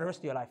owns you now for the rest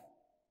of your life.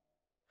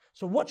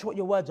 So watch what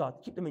your words are.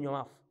 Keep them in your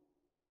mouth.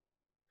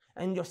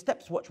 And your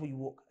steps, watch where you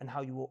walk and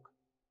how you walk.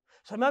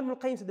 So Imam Ibn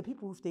Qayyim said the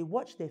people, if they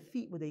watch their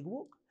feet where they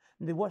walk,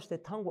 and they watch their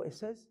tongue what it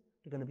says,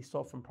 they're going to be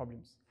solved from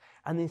problems.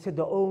 And then he said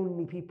the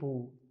only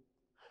people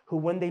who,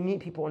 when they meet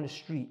people on the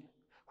street,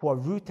 who are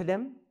rude to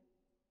them,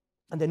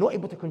 and they're not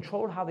able to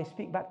control how they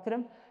speak back to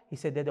them, he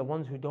said they're the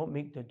ones who don't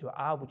make the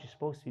dua which is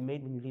supposed to be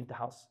made when you leave the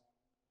house.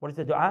 What is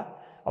the dua?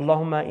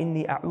 Allahumma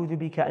inni a'udhu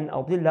bika an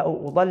adilla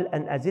aw udall,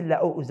 an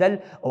azilla aw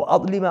uzal, aw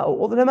adlima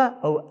aw udlama,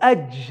 aw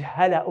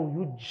ajhala aw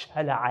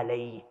yujhala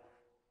alayh.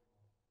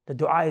 The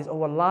dua is,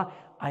 oh Allah,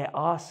 I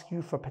ask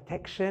you for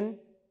protection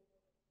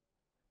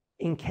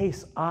in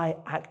case I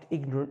act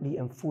ignorantly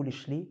and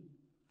foolishly,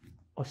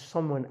 or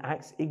someone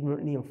acts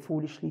ignorantly and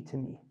foolishly to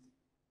me.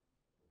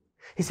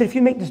 He said, if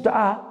you make this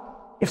dua,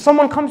 if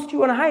someone comes to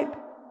you on a hype,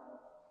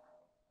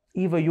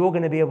 either you're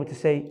going to be able to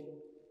say,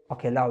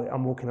 okay, allow it,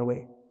 I'm walking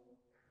away.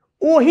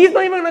 Or he's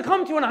not even going to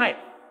come to you on a hype.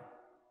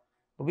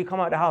 But we come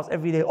out of the house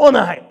every day on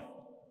a hype.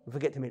 We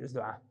forget to make this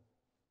dua.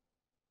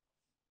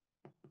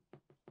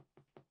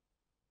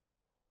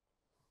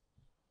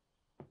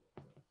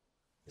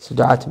 It's a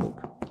dua to make.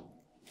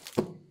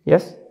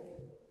 Yes?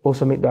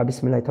 Also make dua,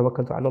 Bismillah,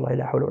 tawakkaltu ala Allah,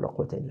 la hawla wa la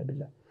quwwata illa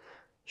billah.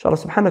 Inshallah,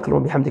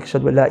 subhanakallahumma bihamdika,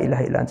 ashhadu an la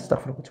ilaha illa anta,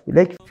 astaghfiruka wa atubu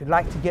ilayk. If you'd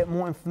like to get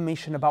more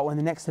information about when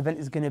the next event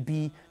is going to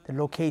be, the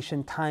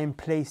location, time,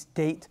 place,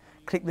 date,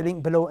 click the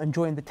link below and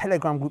join the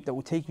Telegram group that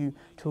will take you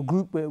to a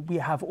group where we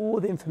have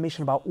all the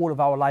information about all of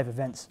our live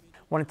events.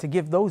 Wanted to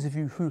give those of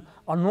you who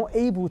are not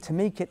able to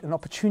make it an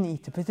opportunity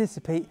to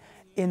participate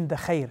in the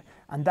khair.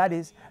 And that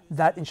is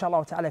that,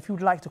 inshallah ta'ala, if you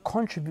would like to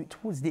contribute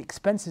towards the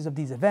expenses of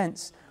these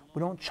events, We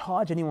don't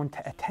charge anyone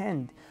to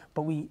attend,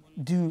 but we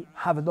do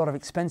have a lot of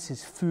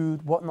expenses,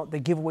 food, whatnot, the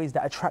giveaways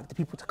that attract the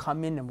people to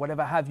come in and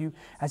whatever have you.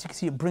 As you can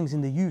see, it brings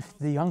in the youth,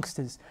 the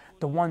youngsters,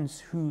 the ones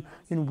who,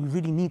 we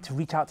really need to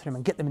reach out to them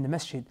and get them in the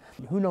masjid.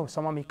 Who knows,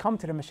 someone may come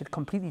to the masjid,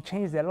 completely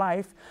change their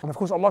life. And of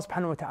course, Allah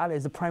subhanahu wa ta'ala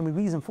is the primary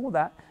reason for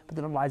that, but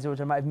then Allah Azza wa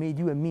Jalla might have made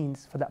you a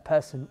means for that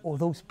person or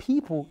those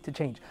people to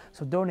change.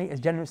 So donate as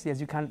generously as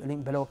you can at the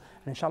link below.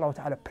 And inshallah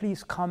ta'ala,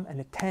 please come and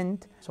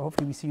attend. So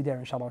hopefully we see you there,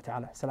 inshallah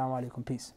ta'ala. Assalamu alaikum, peace.